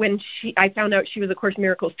beginning, when I found out she was a Course in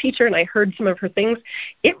Miracles teacher and I heard some of her things,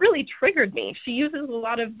 it really triggered me. She uses a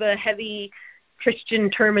lot of the heavy Christian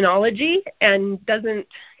terminology and doesn't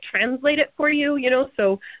translate it for you,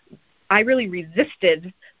 so I really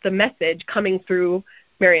resisted the message coming through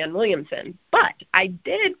Marianne Williamson. But I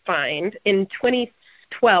did find in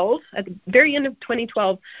 2012, at the very end of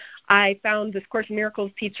 2012, I found this Course in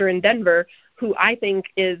Miracles teacher in Denver who I think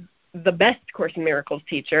is the best Course in Miracles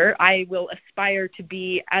teacher. I will aspire to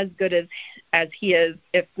be as good as he is,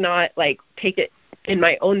 if not like take it in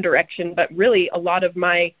my own direction. But really, a lot of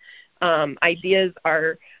my ideas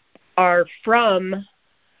are from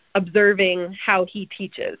observing how he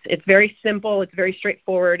teaches. It's very simple. It's very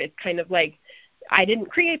straightforward. It's kind of like, I didn't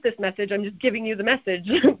create this message. I'm just giving you the message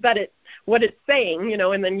what it's saying,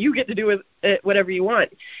 and then you get to do with it whatever you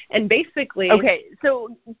want. And basically, okay.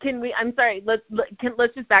 So can we? I'm sorry. Let's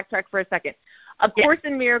just backtrack for a second. A Course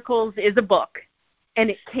in Miracles is a book, and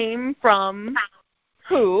it came from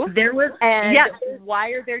who? Why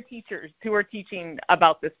are there teachers who are teaching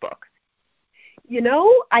about this book?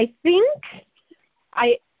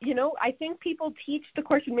 I think people teach the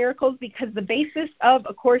Course in Miracles because the basis of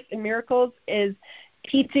A Course in Miracles is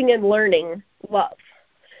teaching and learning love.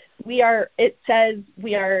 The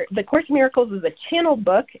Course in Miracles is a channeled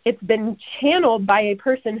book. It's been channeled by a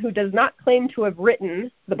person who does not claim to have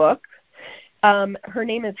written the book. Her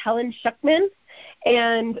name is Helen Schucman,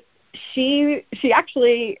 and she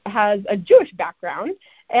actually has a Jewish background,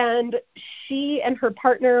 and she and her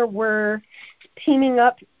partner were teaming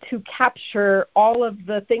up to capture all of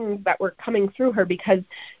the things that were coming through her, because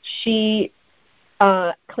she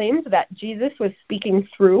claimed that Jesus was speaking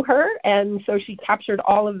through her, and so she captured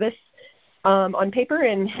all of this on paper,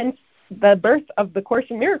 and hence the birth of the Course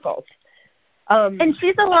in Miracles. And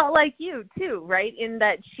she's a lot like you too, right? In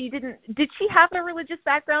that did she have a religious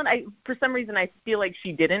background? For some reason I feel like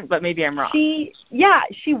she didn't, but maybe I'm wrong. She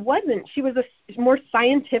wasn't. She was a more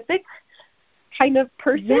scientific kind of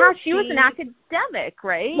person. Yeah, she was an academic,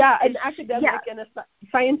 right? Yeah, an academic and a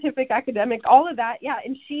scientific academic, all of that. Yeah,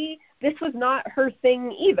 and this was not her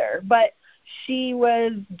thing either, but she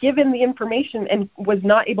was given the information and was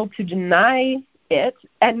not able to deny it,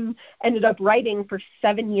 and ended up writing for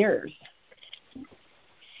 7 years.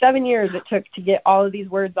 7 years it took to get all of these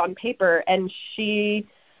words on paper, and she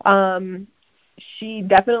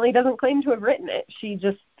definitely doesn't claim to have written it. She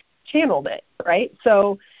just channeled it, right?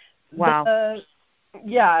 So, wow.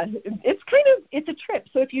 It's a trip.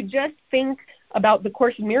 So if you just think about the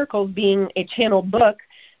Course in Miracles being a channeled book,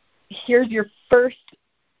 here's your first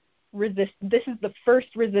this is the first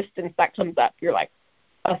resistance that comes up. You're like,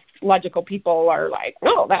 us logical people are like,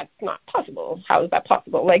 no, that's not possible. How is that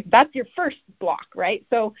possible? Like, that's your first block, right?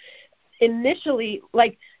 So initially,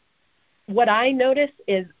 like, what I notice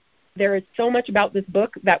is there is so much about this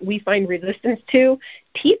book that we find resistance to.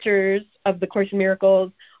 Teachers of the Course in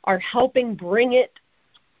Miracles are helping bring it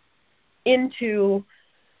into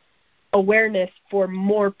awareness for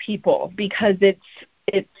more people, because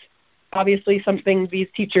it's obviously something these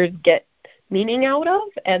teachers get meaning out of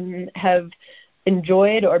and have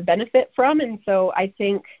enjoyed or benefit from. And so I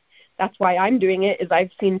think that's why I'm doing it, is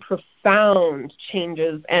I've seen profound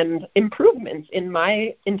changes and improvements in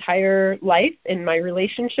my entire life, in my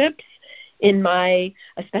relationships,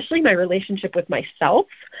 especially my relationship with myself.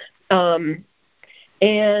 And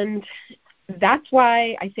that's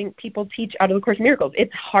why I think people teach out of the Course in Miracles.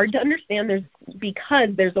 It's hard to understand because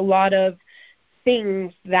there's a lot of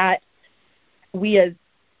things that we as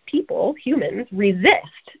people, humans,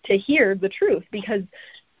 resist to hear the truth, because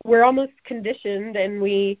we're almost conditioned, and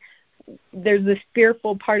there's this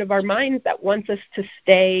fearful part of our minds that wants us to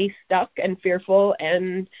stay stuck and fearful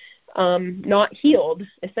and not healed,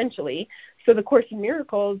 essentially. So the Course in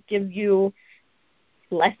Miracles gives you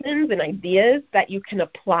lessons and ideas that you can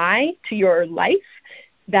apply to your life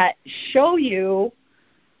that show you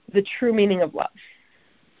the true meaning of love.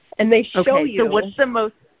 And they show you. So what's the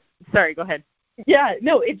most? Sorry, go ahead. Yeah,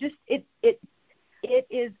 no, it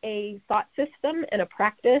is a thought system and a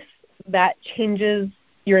practice that changes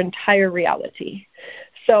your entire reality.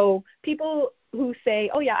 So people who say,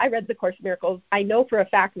 "Oh yeah, I read the Course in Miracles," I know for a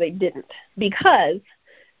fact they didn't, because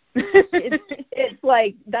it's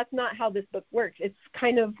like, that's not how this book works. It's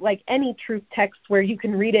kind of like any truth text where you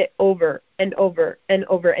can read it over and over and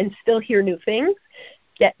over and still hear new things,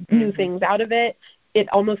 get new things out of it. It's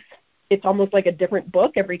almost like a different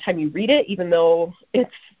book every time you read it, even though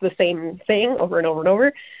it's the same thing over and over and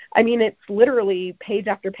over. I mean, it's literally page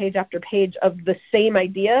after page after page of the same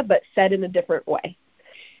idea, but said in a different way.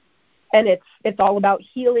 And it's all about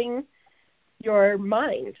healing your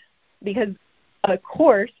mind, because a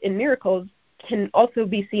Course in Miracles can also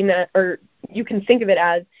be seen or you can think of it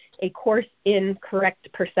as a course in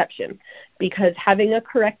correct perception, because having a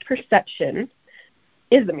correct perception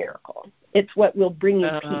is a miracle. It's what will bring you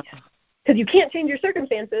peace. Because you can't change your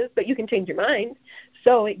circumstances, but you can change your mind.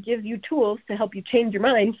 So it gives you tools to help you change your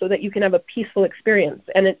mind so that you can have a peaceful experience.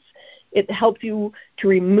 And it helps you to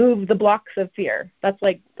remove the blocks of fear. That's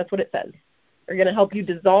what it says. We're going to help you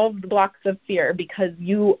dissolve the blocks of fear, because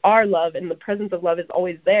you are love, and the presence of love is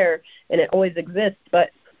always there, and it always exists.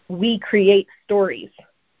 But we create stories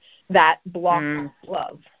that block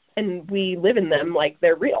love, and we live in them like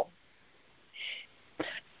they're real.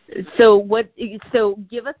 So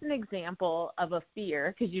give us an example of a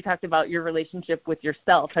fear, because you talked about your relationship with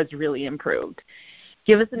yourself has really improved.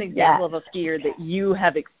 Give us an example of a fear that you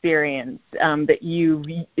have experienced, that you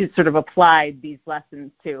sort of applied these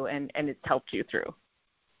lessons to, and it's helped you through.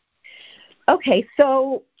 Okay,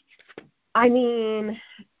 so, I mean,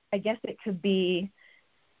 I guess it could be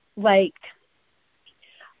like,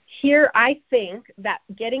 here I think that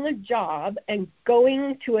getting a job and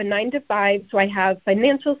going to a 9-to-5, so I have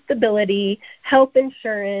financial stability, health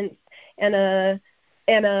insurance, and a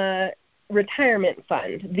retirement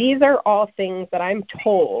fund. These are all things that I'm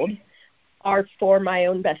told are for my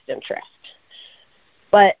own best interest.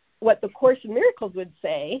 But what the Course in Miracles would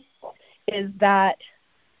say is that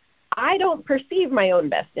I don't perceive my own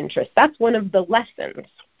best interest. That's one of the lessons.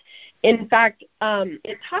 In fact,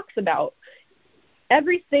 it talks about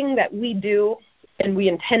everything that we do and we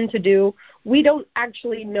intend to do, we don't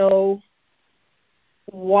actually know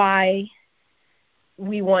why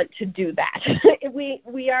we want to do that.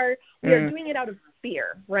 we are doing it out of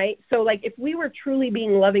fear, right? So like, if we were truly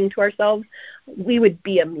being loving to ourselves, we would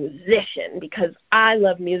be a musician, because I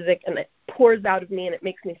love music and it pours out of me and it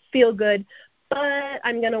makes me feel good. But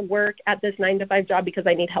I'm going to work at this 9-to-5 job because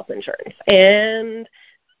I need health insurance, and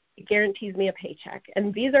it guarantees me a paycheck.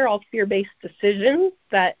 And these are all fear-based decisions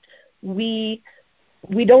that we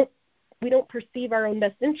don't perceive our own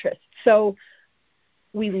best interest. So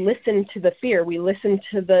we listen to the fear, we listen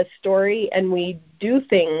to the story, and we do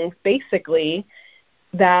things basically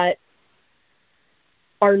that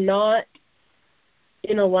are not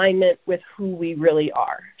in alignment with who we really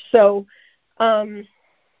are. So I'm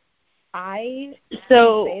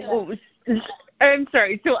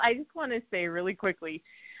sorry. So I just want to say really quickly,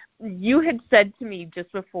 you had said to me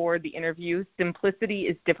just before the interview, simplicity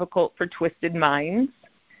is difficult for twisted minds.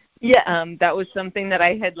 Yeah, that was something that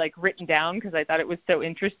I had written down because I thought it was so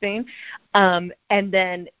interesting. And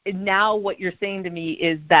then now what you're saying to me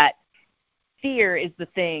is that fear is the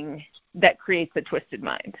thing that creates a twisted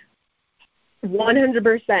mind.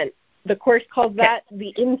 100%. The Course calls that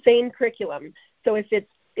the insane curriculum. So if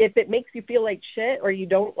it makes you feel like shit, or you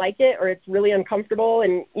don't like it, or it's really uncomfortable,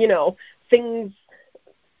 and things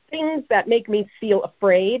that make me feel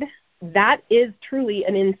afraid, that is truly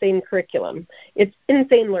an insane curriculum. It's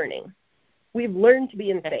insane learning. We've learned to be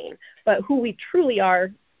insane, but who we truly are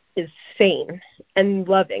is sane and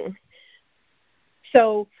loving.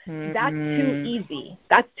 So that's too easy.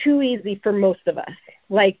 That's too easy for most of us.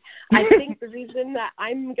 Like, I think the reason that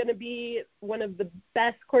I'm going to be one of the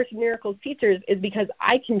best Course in Miracles teachers is because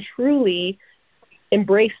I can truly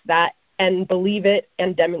embrace that and believe it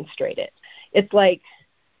and demonstrate it. It's like,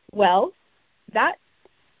 well, that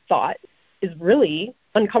thought is really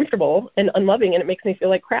uncomfortable and unloving, and it makes me feel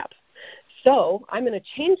like crap. So I'm going to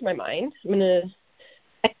change my mind. I'm going to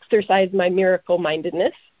exercise my miracle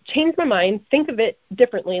mindedness, change my mind, think of it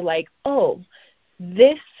differently, like, oh,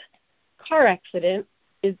 this car accident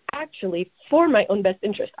is actually for my own best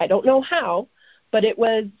interest. I don't know how, but it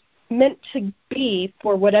was meant to be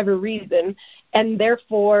for whatever reason, and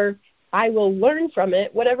therefore I will learn from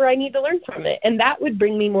it whatever I need to learn from it. And that would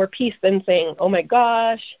bring me more peace than saying, oh my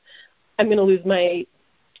gosh, I'm going to lose my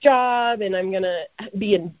job and I'm going to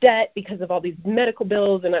be in debt because of all these medical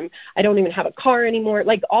bills and I don't even have a car anymore.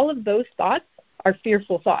 Like, all of those thoughts are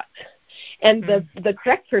fearful thoughts. And the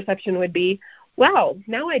correct perception would be, wow,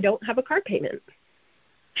 now I don't have a car payment.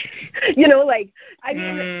 You know, like, I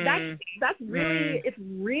mean, that's really, it's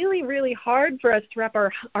really, really hard for us to wrap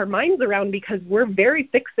our minds around, because we're very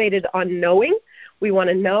fixated on knowing. We want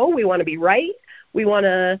to know, we want to be right, we want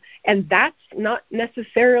to, and that's not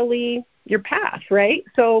necessarily your path, right?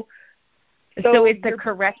 So it's the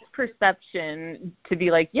correct perception to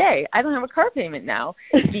be like, yay, I don't have a car payment now,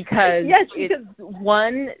 because yes, it's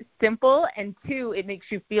one, simple, and two, it makes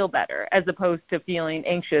you feel better as opposed to feeling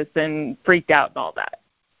anxious and freaked out and all that.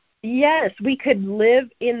 Yes, we could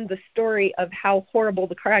live in the story of how horrible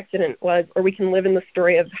the car accident was, or we can live in the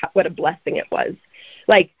story of what a blessing it was.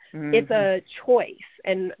 Like, it's a choice,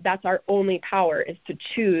 and that's our only power, is to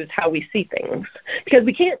choose how we see things. Because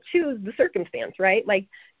we can't choose the circumstance, right? Like,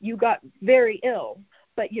 you got very ill,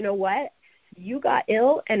 but you know what? You got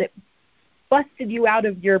ill, and it busted you out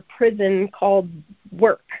of your prison called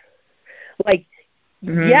work. Like,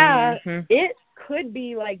 yeah, it could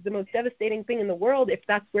be like the most devastating thing in the world if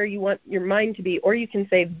that's where you want your mind to be. Or you can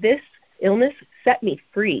say, this illness set me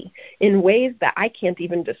free in ways that I can't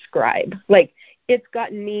even describe. Like, it's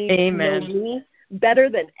gotten me to know me better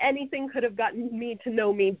than anything could have gotten me to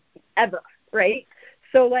know me ever, right?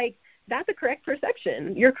 So, like, that's a correct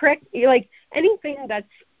perception. You're correct. You're like, anything that's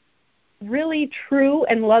really true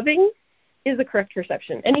and loving is a correct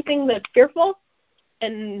perception. Anything that's fearful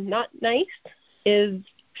and not nice is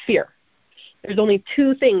fear. There's only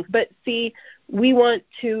two things. But see, we want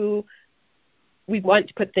to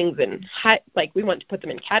put things in we want to put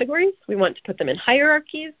them in categories. We want to put them in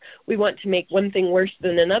hierarchies. We want to make one thing worse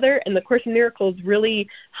than another. And the Course in Miracles really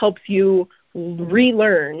helps you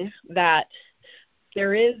relearn that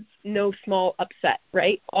there is no small upset,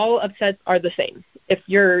 right? All upsets are the same. If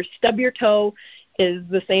your stub your toe is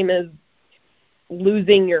the same as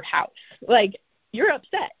losing your house, like, you're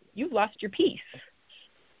upset. You've lost your peace.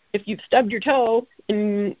 If you've stubbed your toe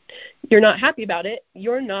and you're not happy about it,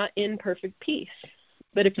 you're not in perfect peace.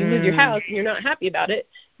 But if you lose your house and you're not happy about it,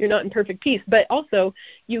 you're not in perfect peace. But also,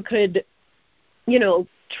 you could,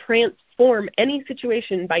 transform any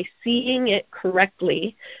situation by seeing it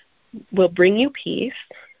correctly will bring you peace.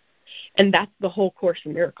 And that's the whole Course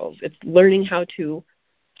in Miracles. It's learning how to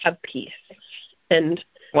have peace and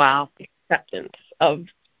acceptance of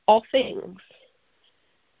all things.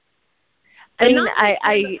 I mean,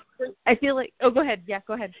 I feel like, oh, go ahead. Yeah,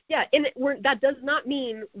 go ahead. Yeah, and that does not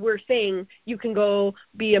mean we're saying you can go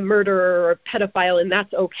be a murderer or a pedophile and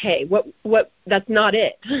that's okay. What that's not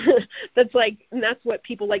it. That's what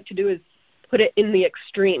people like to do, is put it in the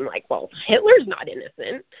extreme. Like, well, Hitler's not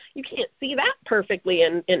innocent. You can't see that perfectly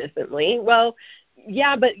and innocently. Well,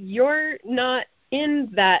 yeah, but you're not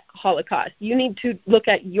in that Holocaust. You need to look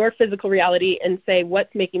at your physical reality and say,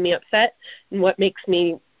 what's making me upset and what makes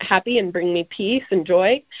me happy and bring me peace and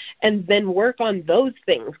joy, and then work on those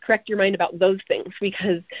things. Correct your mind about those things,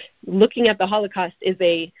 because looking at the Holocaust is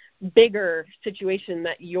a bigger situation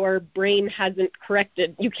that your brain hasn't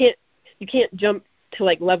corrected. You can't jump to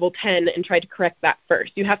like level 10 and try to correct that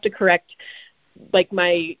first. You have to correct, like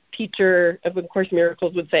my teacher of A Course in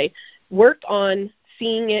Miracles would say, work on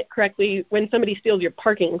seeing it correctly when somebody steals your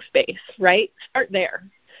parking space, right? Start there.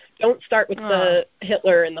 Don't start with the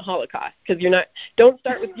Hitler and the Holocaust, because don't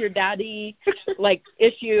start with your daddy, like,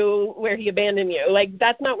 issue where he abandoned you. Like,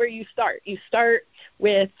 that's not where you start. You start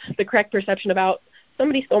with the correct perception about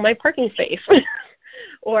somebody stole my parking space.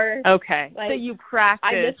 Or, okay. Like, so you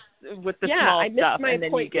practice with the small stuff, and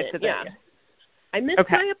then you get to the... I missed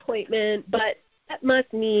my appointment, but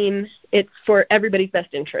must mean it's for everybody's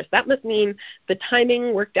best interest. That must mean the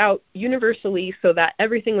timing worked out universally so that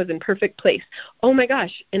everything was in perfect place. Oh my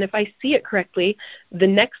gosh, and if I see it correctly, the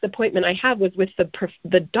next appointment I have was with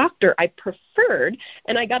the doctor I preferred,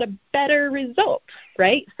 and I got a better result,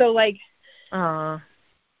 right? So like,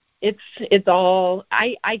 it's all,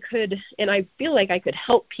 I could, and I feel like I could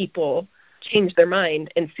help people change their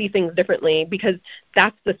mind and see things differently, because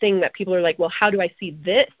that's the thing that people are like, well, how do I see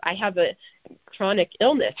this? I have a chronic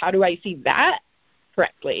illness. How do I see that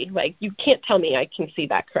correctly? Like, you can't tell me I can see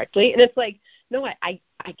that correctly. And it's like, no, I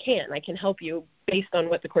can. I can help you based on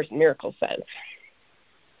what the Course in Miracles says.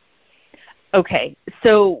 Okay,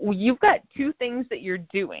 so you've got two things that you're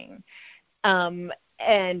doing.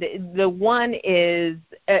 And the one is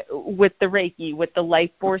with the Reiki, with the life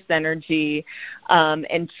force energy,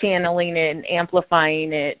 and channeling it and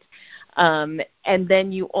amplifying it. And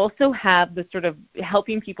then you also have the sort of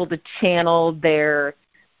helping people to channel their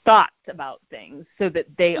thoughts about things so that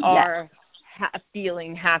they are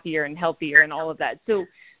feeling happier and healthier and all of that. So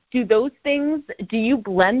do you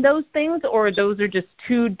blend those things, or those are just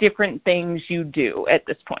two different things you do at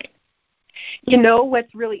this point? You know,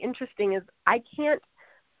 what's really interesting is I can't,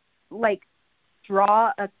 like,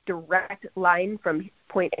 draw a direct line from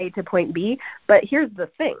point A to point B, but here's the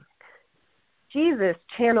thing. Jesus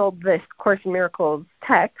channeled this Course in Miracles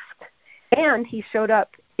text, and he showed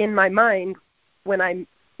up in my mind when I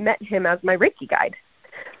met him as my Reiki guide.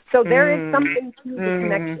 So there is something to the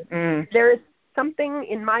connection. There is something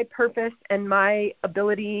in my purpose and my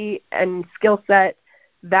ability and skill set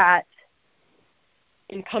that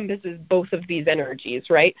encompasses both of these energies,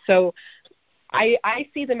 right? So I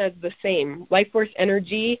see them as the same. Life force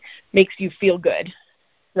energy makes you feel good,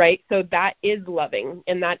 right? So that is loving,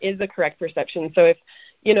 and that is the correct perception. So if,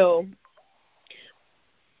 you know,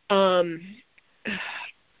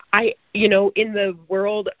 in the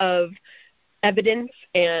world of evidence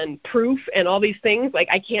and proof and all these things, like,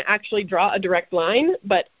 I can't actually draw a direct line,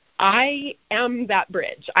 but I am that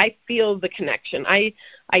bridge. I feel the connection. I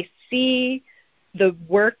see the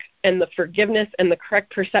work and the forgiveness and the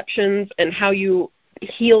correct perceptions and how you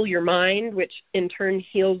heal your mind, which in turn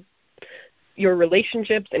heals your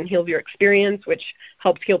relationships and heals your experience, which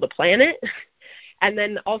helps heal the planet. And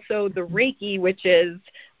then also the Reiki, which is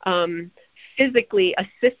physically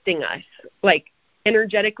assisting us, like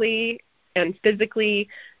energetically and physically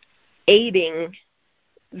aiding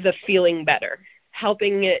the feeling better,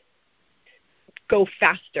 helping it go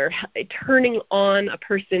faster, turning on a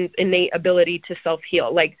person's innate ability to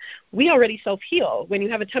self-heal. Like, we already self-heal. When you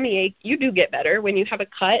have a tummy ache, you do get better. When you have a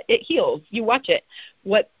cut, it heals. You watch it.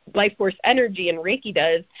 What Life Force Energy and Reiki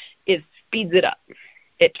does is speeds it up.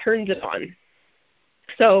 It turns it on.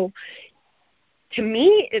 So to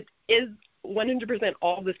me, it is 100%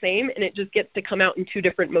 all the same, and it just gets to come out in two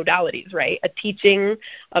different modalities, right? A teaching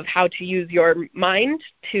of how to use your mind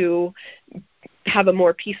to have a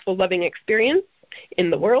more peaceful, loving experience in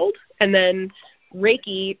the world, and then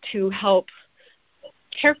Reiki to help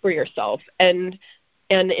care for yourself and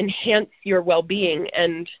enhance your well-being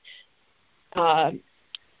and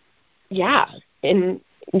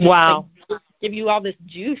wow, like, give you all this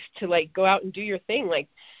juice to, like, go out and do your thing, like,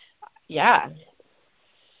 yeah.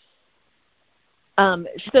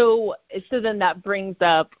 So then that brings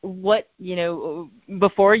up what,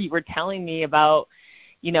 before you were telling me about,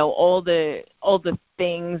 all the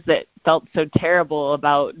things that felt so terrible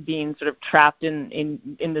about being sort of trapped in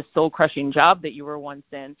the soul-crushing job that you were once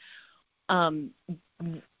in.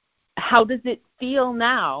 How does it feel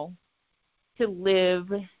now to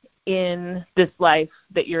live in this life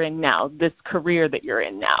that you're in now, this career that you're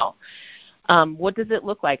in now? What does it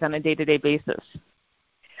look like on a day-to-day basis?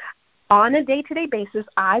 On a day-to-day basis,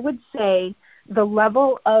 I would say the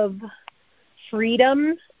level of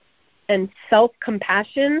freedom and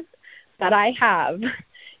self-compassion that I have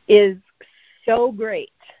is so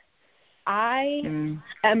great. I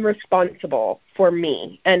am responsible for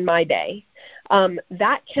me and my day.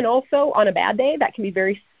 That can also, on a bad day, that can be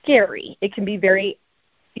very scary. It can be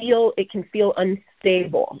it can feel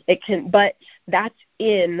unstable. But that's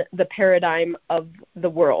in the paradigm of the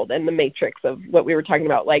world and the matrix of what we were talking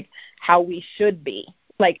about, like how we should be.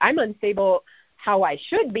 Like, I'm unstable how I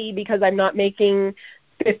should be because I'm not making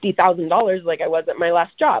 $50,000 like I was at my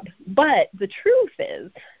last job. But the truth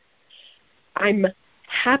is, I'm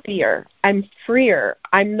happier. I'm freer.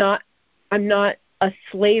 I'm not a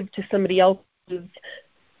slave to somebody else's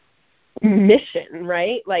mission,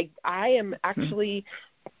 right? Like, I am actually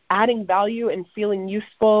adding value and feeling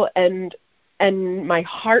useful, and my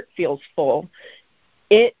heart feels full.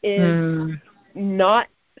 It is not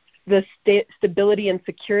the stability and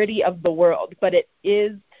security of the world, but it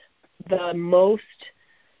is the most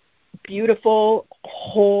beautiful,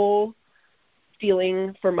 whole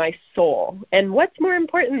feeling for my soul. And what's more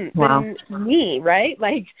important than me, right?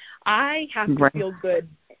 Like, I have to feel good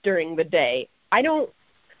during the day.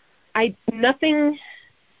 Nothing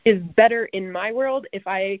is better in my world if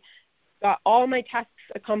I got all my tasks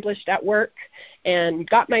accomplished at work and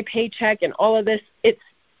got my paycheck and all of this. It's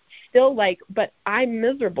still like, but I'm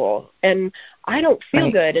miserable and I don't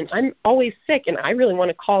feel good and I'm always sick and I really want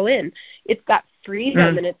to call in. It's that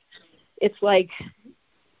freedom and it's like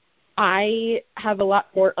I have a lot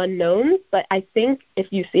more unknowns, but I think if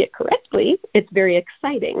you see it correctly, it's very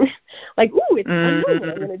exciting. Like, ooh, it's unknown what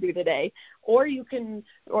I'm going to do today. Or you can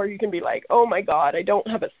be like, oh my God, I don't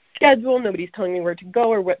have a schedule. Nobody's telling me where to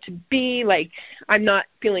go or what to be. Like, I'm not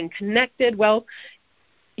feeling connected. Well,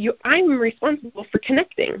 I'm responsible for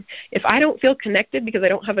connecting. If I don't feel connected because I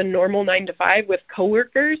don't have a normal 9-to-5 with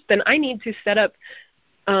coworkers, then I need to set up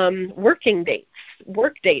work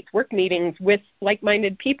meetings with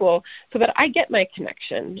like-minded people so that I get my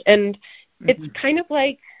connection. And it's kind of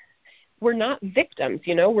like we're not victims,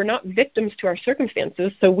 we're not victims to our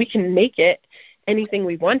circumstances, so we can make it anything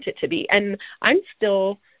we want it to be. And I'm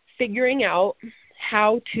still figuring out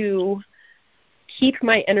how to keep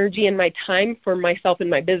my energy and my time for myself and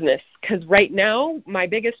my business, because right now my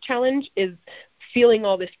biggest challenge is feeling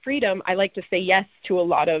all this freedom. I like to say yes to a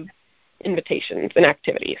lot of invitations and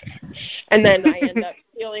activities, and then I end up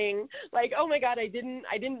feeling like, oh my God, I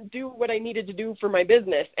didn't do what I needed to do for my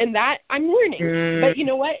business. And that I'm learning, but you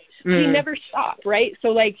know what, we never stop, right? So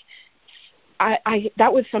like I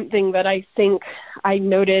that was something that I think I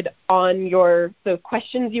noted on the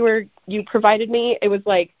questions you provided me. It was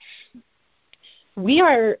like we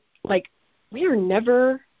are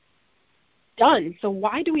never done, so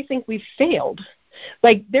why do we think we've failed?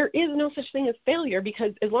 Like, there is no such thing as failure,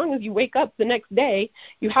 because as long as you wake up the next day,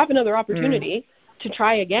 you have another opportunity to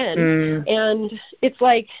try again. And it's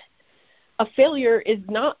like a failure is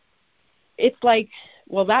not, it's like,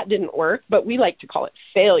 well, that didn't work, but we like to call it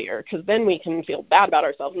failure because then we can feel bad about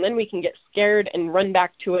ourselves and then we can get scared and run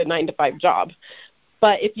back to a 9-to-5 job.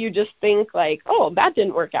 But if you just think like, oh, that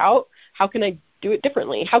didn't work out, how can I do it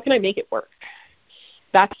differently? How can I make it work?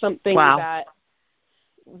 That's something that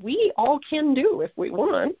we all can do if we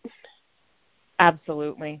want.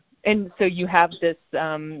 Absolutely. And so you have this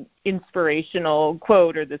inspirational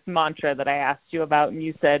quote or this mantra that I asked you about, and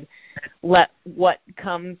you said, let what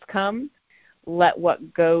comes, come, let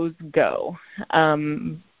what goes, go.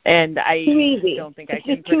 And I don't think I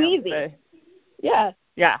can pronounce it. Yeah.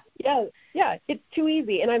 It's too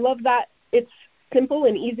easy. And I love that it's simple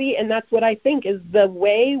and easy, and that's what I think is the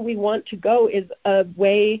way we want to go, is a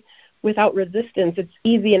way without resistance. It's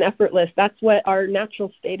easy and effortless. That's what our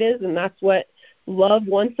natural state is, and that's what love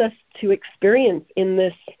wants us to experience in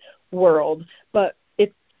this world. But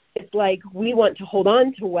it's like we want to hold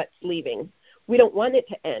on to what's leaving. We don't want it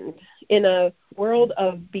to end. In a world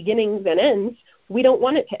of beginnings and ends, we don't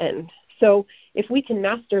want it to end. So if we can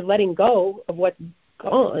master letting go of what's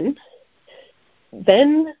gone,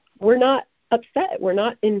 then we're not upset. We're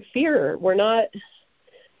not in fear. We're not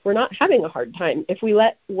having a hard time. If we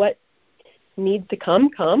let what needs to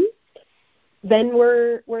come, then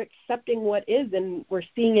we're accepting what is, and we're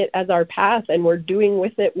seeing it as our path, and we're doing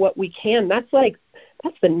with it what we can. That's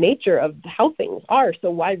the nature of how things are.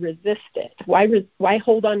 So why resist it? Why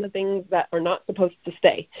hold on to things that are not supposed to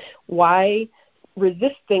stay? Why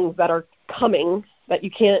resist things that are coming that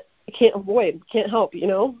you can't avoid, can't help?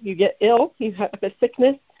 You get ill, you have a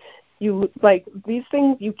sickness, these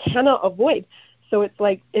things you cannot avoid. So it's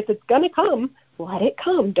like, if it's going to come, let it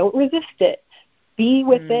come. Don't resist it. Be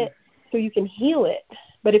with it so you can heal it.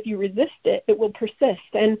 But if you resist it, it will persist.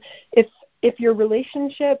 And if your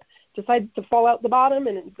relationship decides to fall out the bottom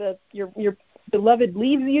and your beloved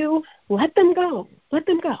leaves you, let them go. Let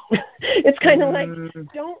them go. It's kind of like,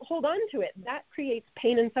 don't hold on to it. That creates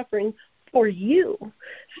pain and suffering for you.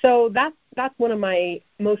 So that's one of my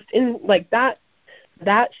most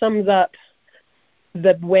that sums up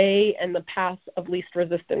the way and the path of least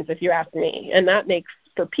resistance, if you ask me. And that makes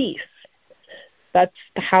for peace. That's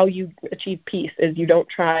how you achieve peace, is you don't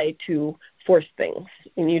try to force things,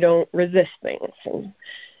 and you don't resist things, and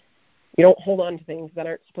you don't hold on to things that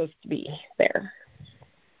aren't supposed to be there.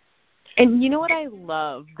 And you know what I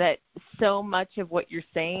love? That so much of what you're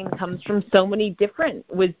saying comes from so many different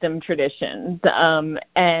wisdom traditions.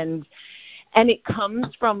 And it comes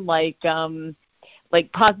from like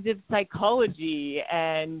positive psychology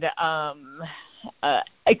and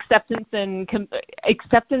acceptance and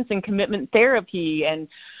commitment therapy, and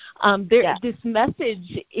this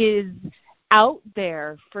message is out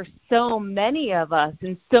there for so many of us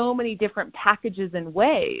in so many different packages and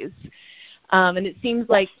ways. And it seems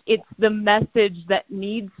like it's the message that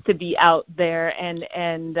needs to be out there, and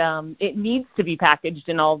it needs to be packaged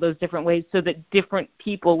in all those different ways so that different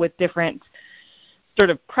people with different sort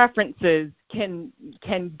of preferences can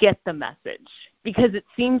get the message, because it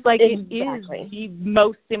seems like it is the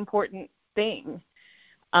most important thing.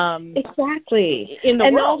 Exactly. In the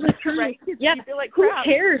and world, all the time, right? Yeah. You feel like who crap.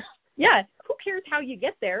 cares? Yeah. Who cares how you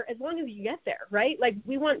get there as long as you get there, right? Like,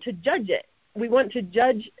 we want to judge it. We want to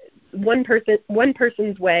judge one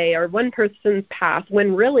person's way or one person's path,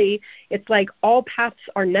 when really it's like all paths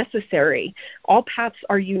are necessary. All paths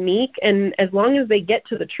are unique, and as long as they get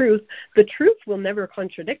to the truth will never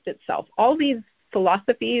contradict itself. All these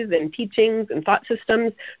philosophies and teachings and thought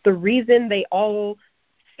systems, the reason they all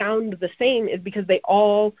sound the same is because they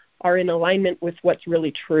all are in alignment with what's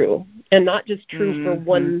really true, and not just true for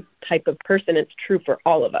one type of person. It's true for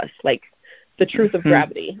all of us. Like the truth of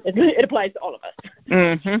gravity, it applies to all of us.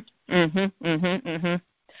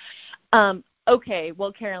 Okay,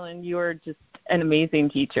 well, Carolyn, you're just an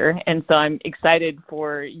amazing teacher, and so I'm excited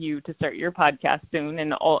for you to start your podcast soon,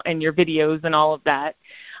 and your videos and all of that.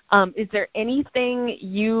 Is there anything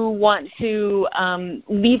you want to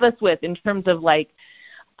leave us with in terms of like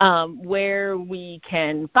where we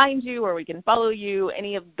can find you or we can follow you,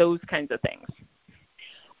 any of those kinds of things?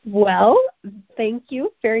 Well, thank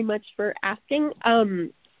you very much for asking.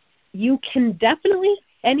 You can definitely,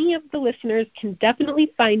 any of the listeners can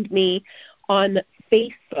definitely find me on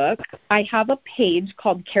Facebook. I have a page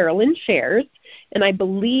called Carolyn Shares, and I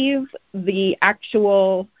believe the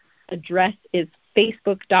actual address is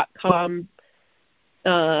facebook.com /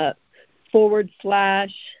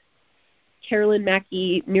 Carolyn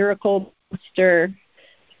Mackey Miracle Booster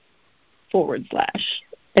 /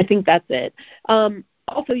 I think that's it.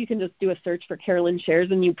 Also, you can just do a search for Carolyn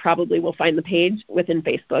Shares, and you probably will find the page within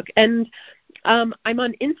Facebook. And I'm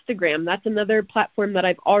on Instagram. That's another platform that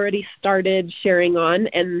I've already started sharing on,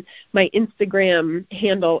 and my Instagram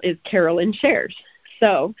handle is Carolyn Shares.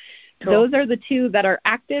 So those are the two that are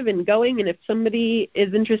active and going, and if somebody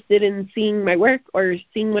is interested in seeing my work or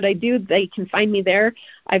seeing what I do, they can find me there.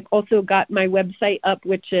 I've also got my website up,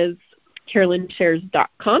 which is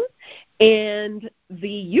CarolynShares.com. And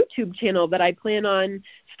the YouTube channel that I plan on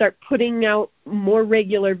start putting out more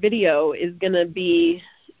regular video is going to be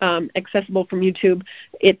accessible from YouTube.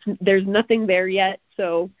 There's nothing there yet,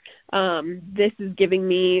 so this is giving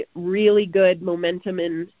me really good momentum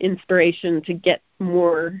and inspiration to get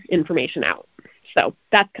more information out. So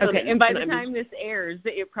that's coming. Okay, and by the time this airs,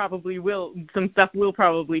 some stuff will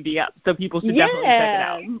probably be up, so people should definitely check it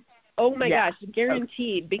out. Oh my gosh,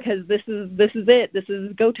 guaranteed, because this is it. This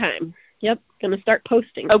is go time. Yep, going to start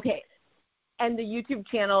posting. Okay. And the YouTube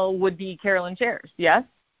channel would be Carolyn Shares, yes?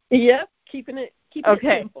 Yep, keeping it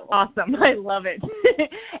simple. Awesome. I love it.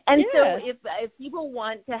 And so if people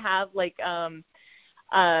want to have like a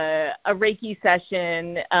Reiki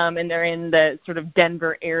session and they're in the sort of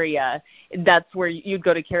Denver area, that's where you'd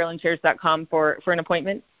go to CarolynShares.com for an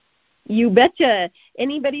appointment? You betcha.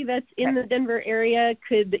 Anybody that's in the Denver area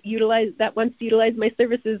wants to utilize my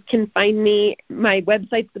services can find me. My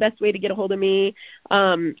website's the best way to get a hold of me,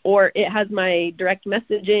 or it has my direct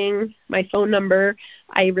messaging, my phone number.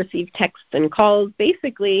 I receive texts and calls.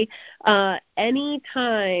 Basically,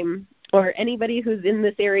 anytime, or anybody who's in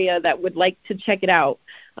this area that would like to check it out,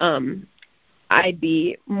 I'd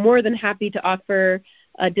be more than happy to offer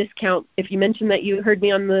a discount. If you mention that you heard me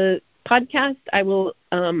on the podcast, I will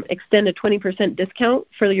extend a 20% discount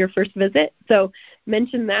for your first visit. So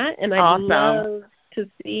mention that, and I'd love to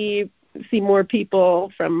see more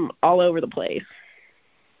people from all over the place.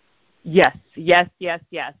 Yes.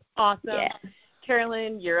 Awesome. Yeah.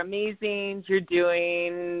 Carolyn, you're amazing. You're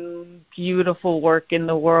doing beautiful work in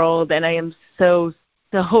the world, and I am so,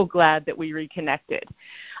 so glad that we reconnected.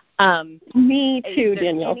 Me too,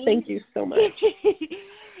 Danielle. Thank you so much.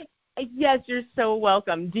 Yes, you're so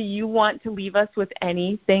welcome. Do you want to leave us with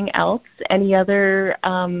anything else? Anything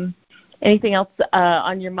else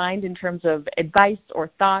on your mind in terms of advice or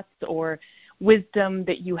thoughts or wisdom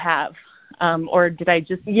that you have? Or did I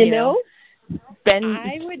just, spend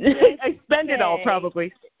it all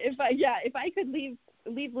probably? If I could leave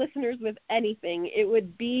listeners with anything, it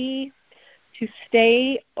would be to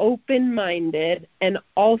stay open-minded, and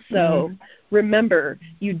also remember,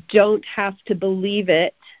 you don't have to believe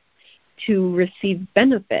it to receive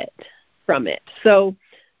benefit from it. So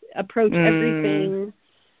approach everything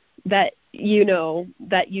that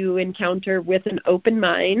that you encounter with an open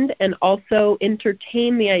mind, and also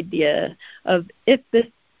entertain the idea of, if this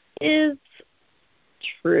is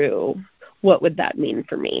true, what would that mean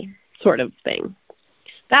for me, sort of thing.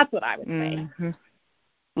 That's what I would say. Mm-hmm.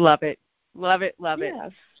 Love it. Love it. Love yes.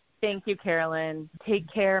 it. Thank you, Carolyn. Take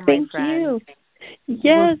care, my friend. Thank you.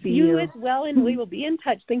 Yes, we'll you as well, and we will be in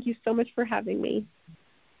touch. Thank you so much for having me.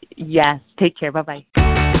 Yes. Take care. Bye-bye.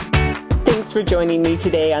 Thanks for joining me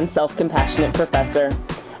today on Self-Compassionate Professor.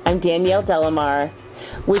 I'm Danielle Delamar,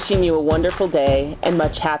 wishing you a wonderful day and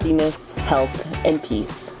much happiness, health, and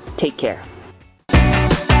peace. Take care.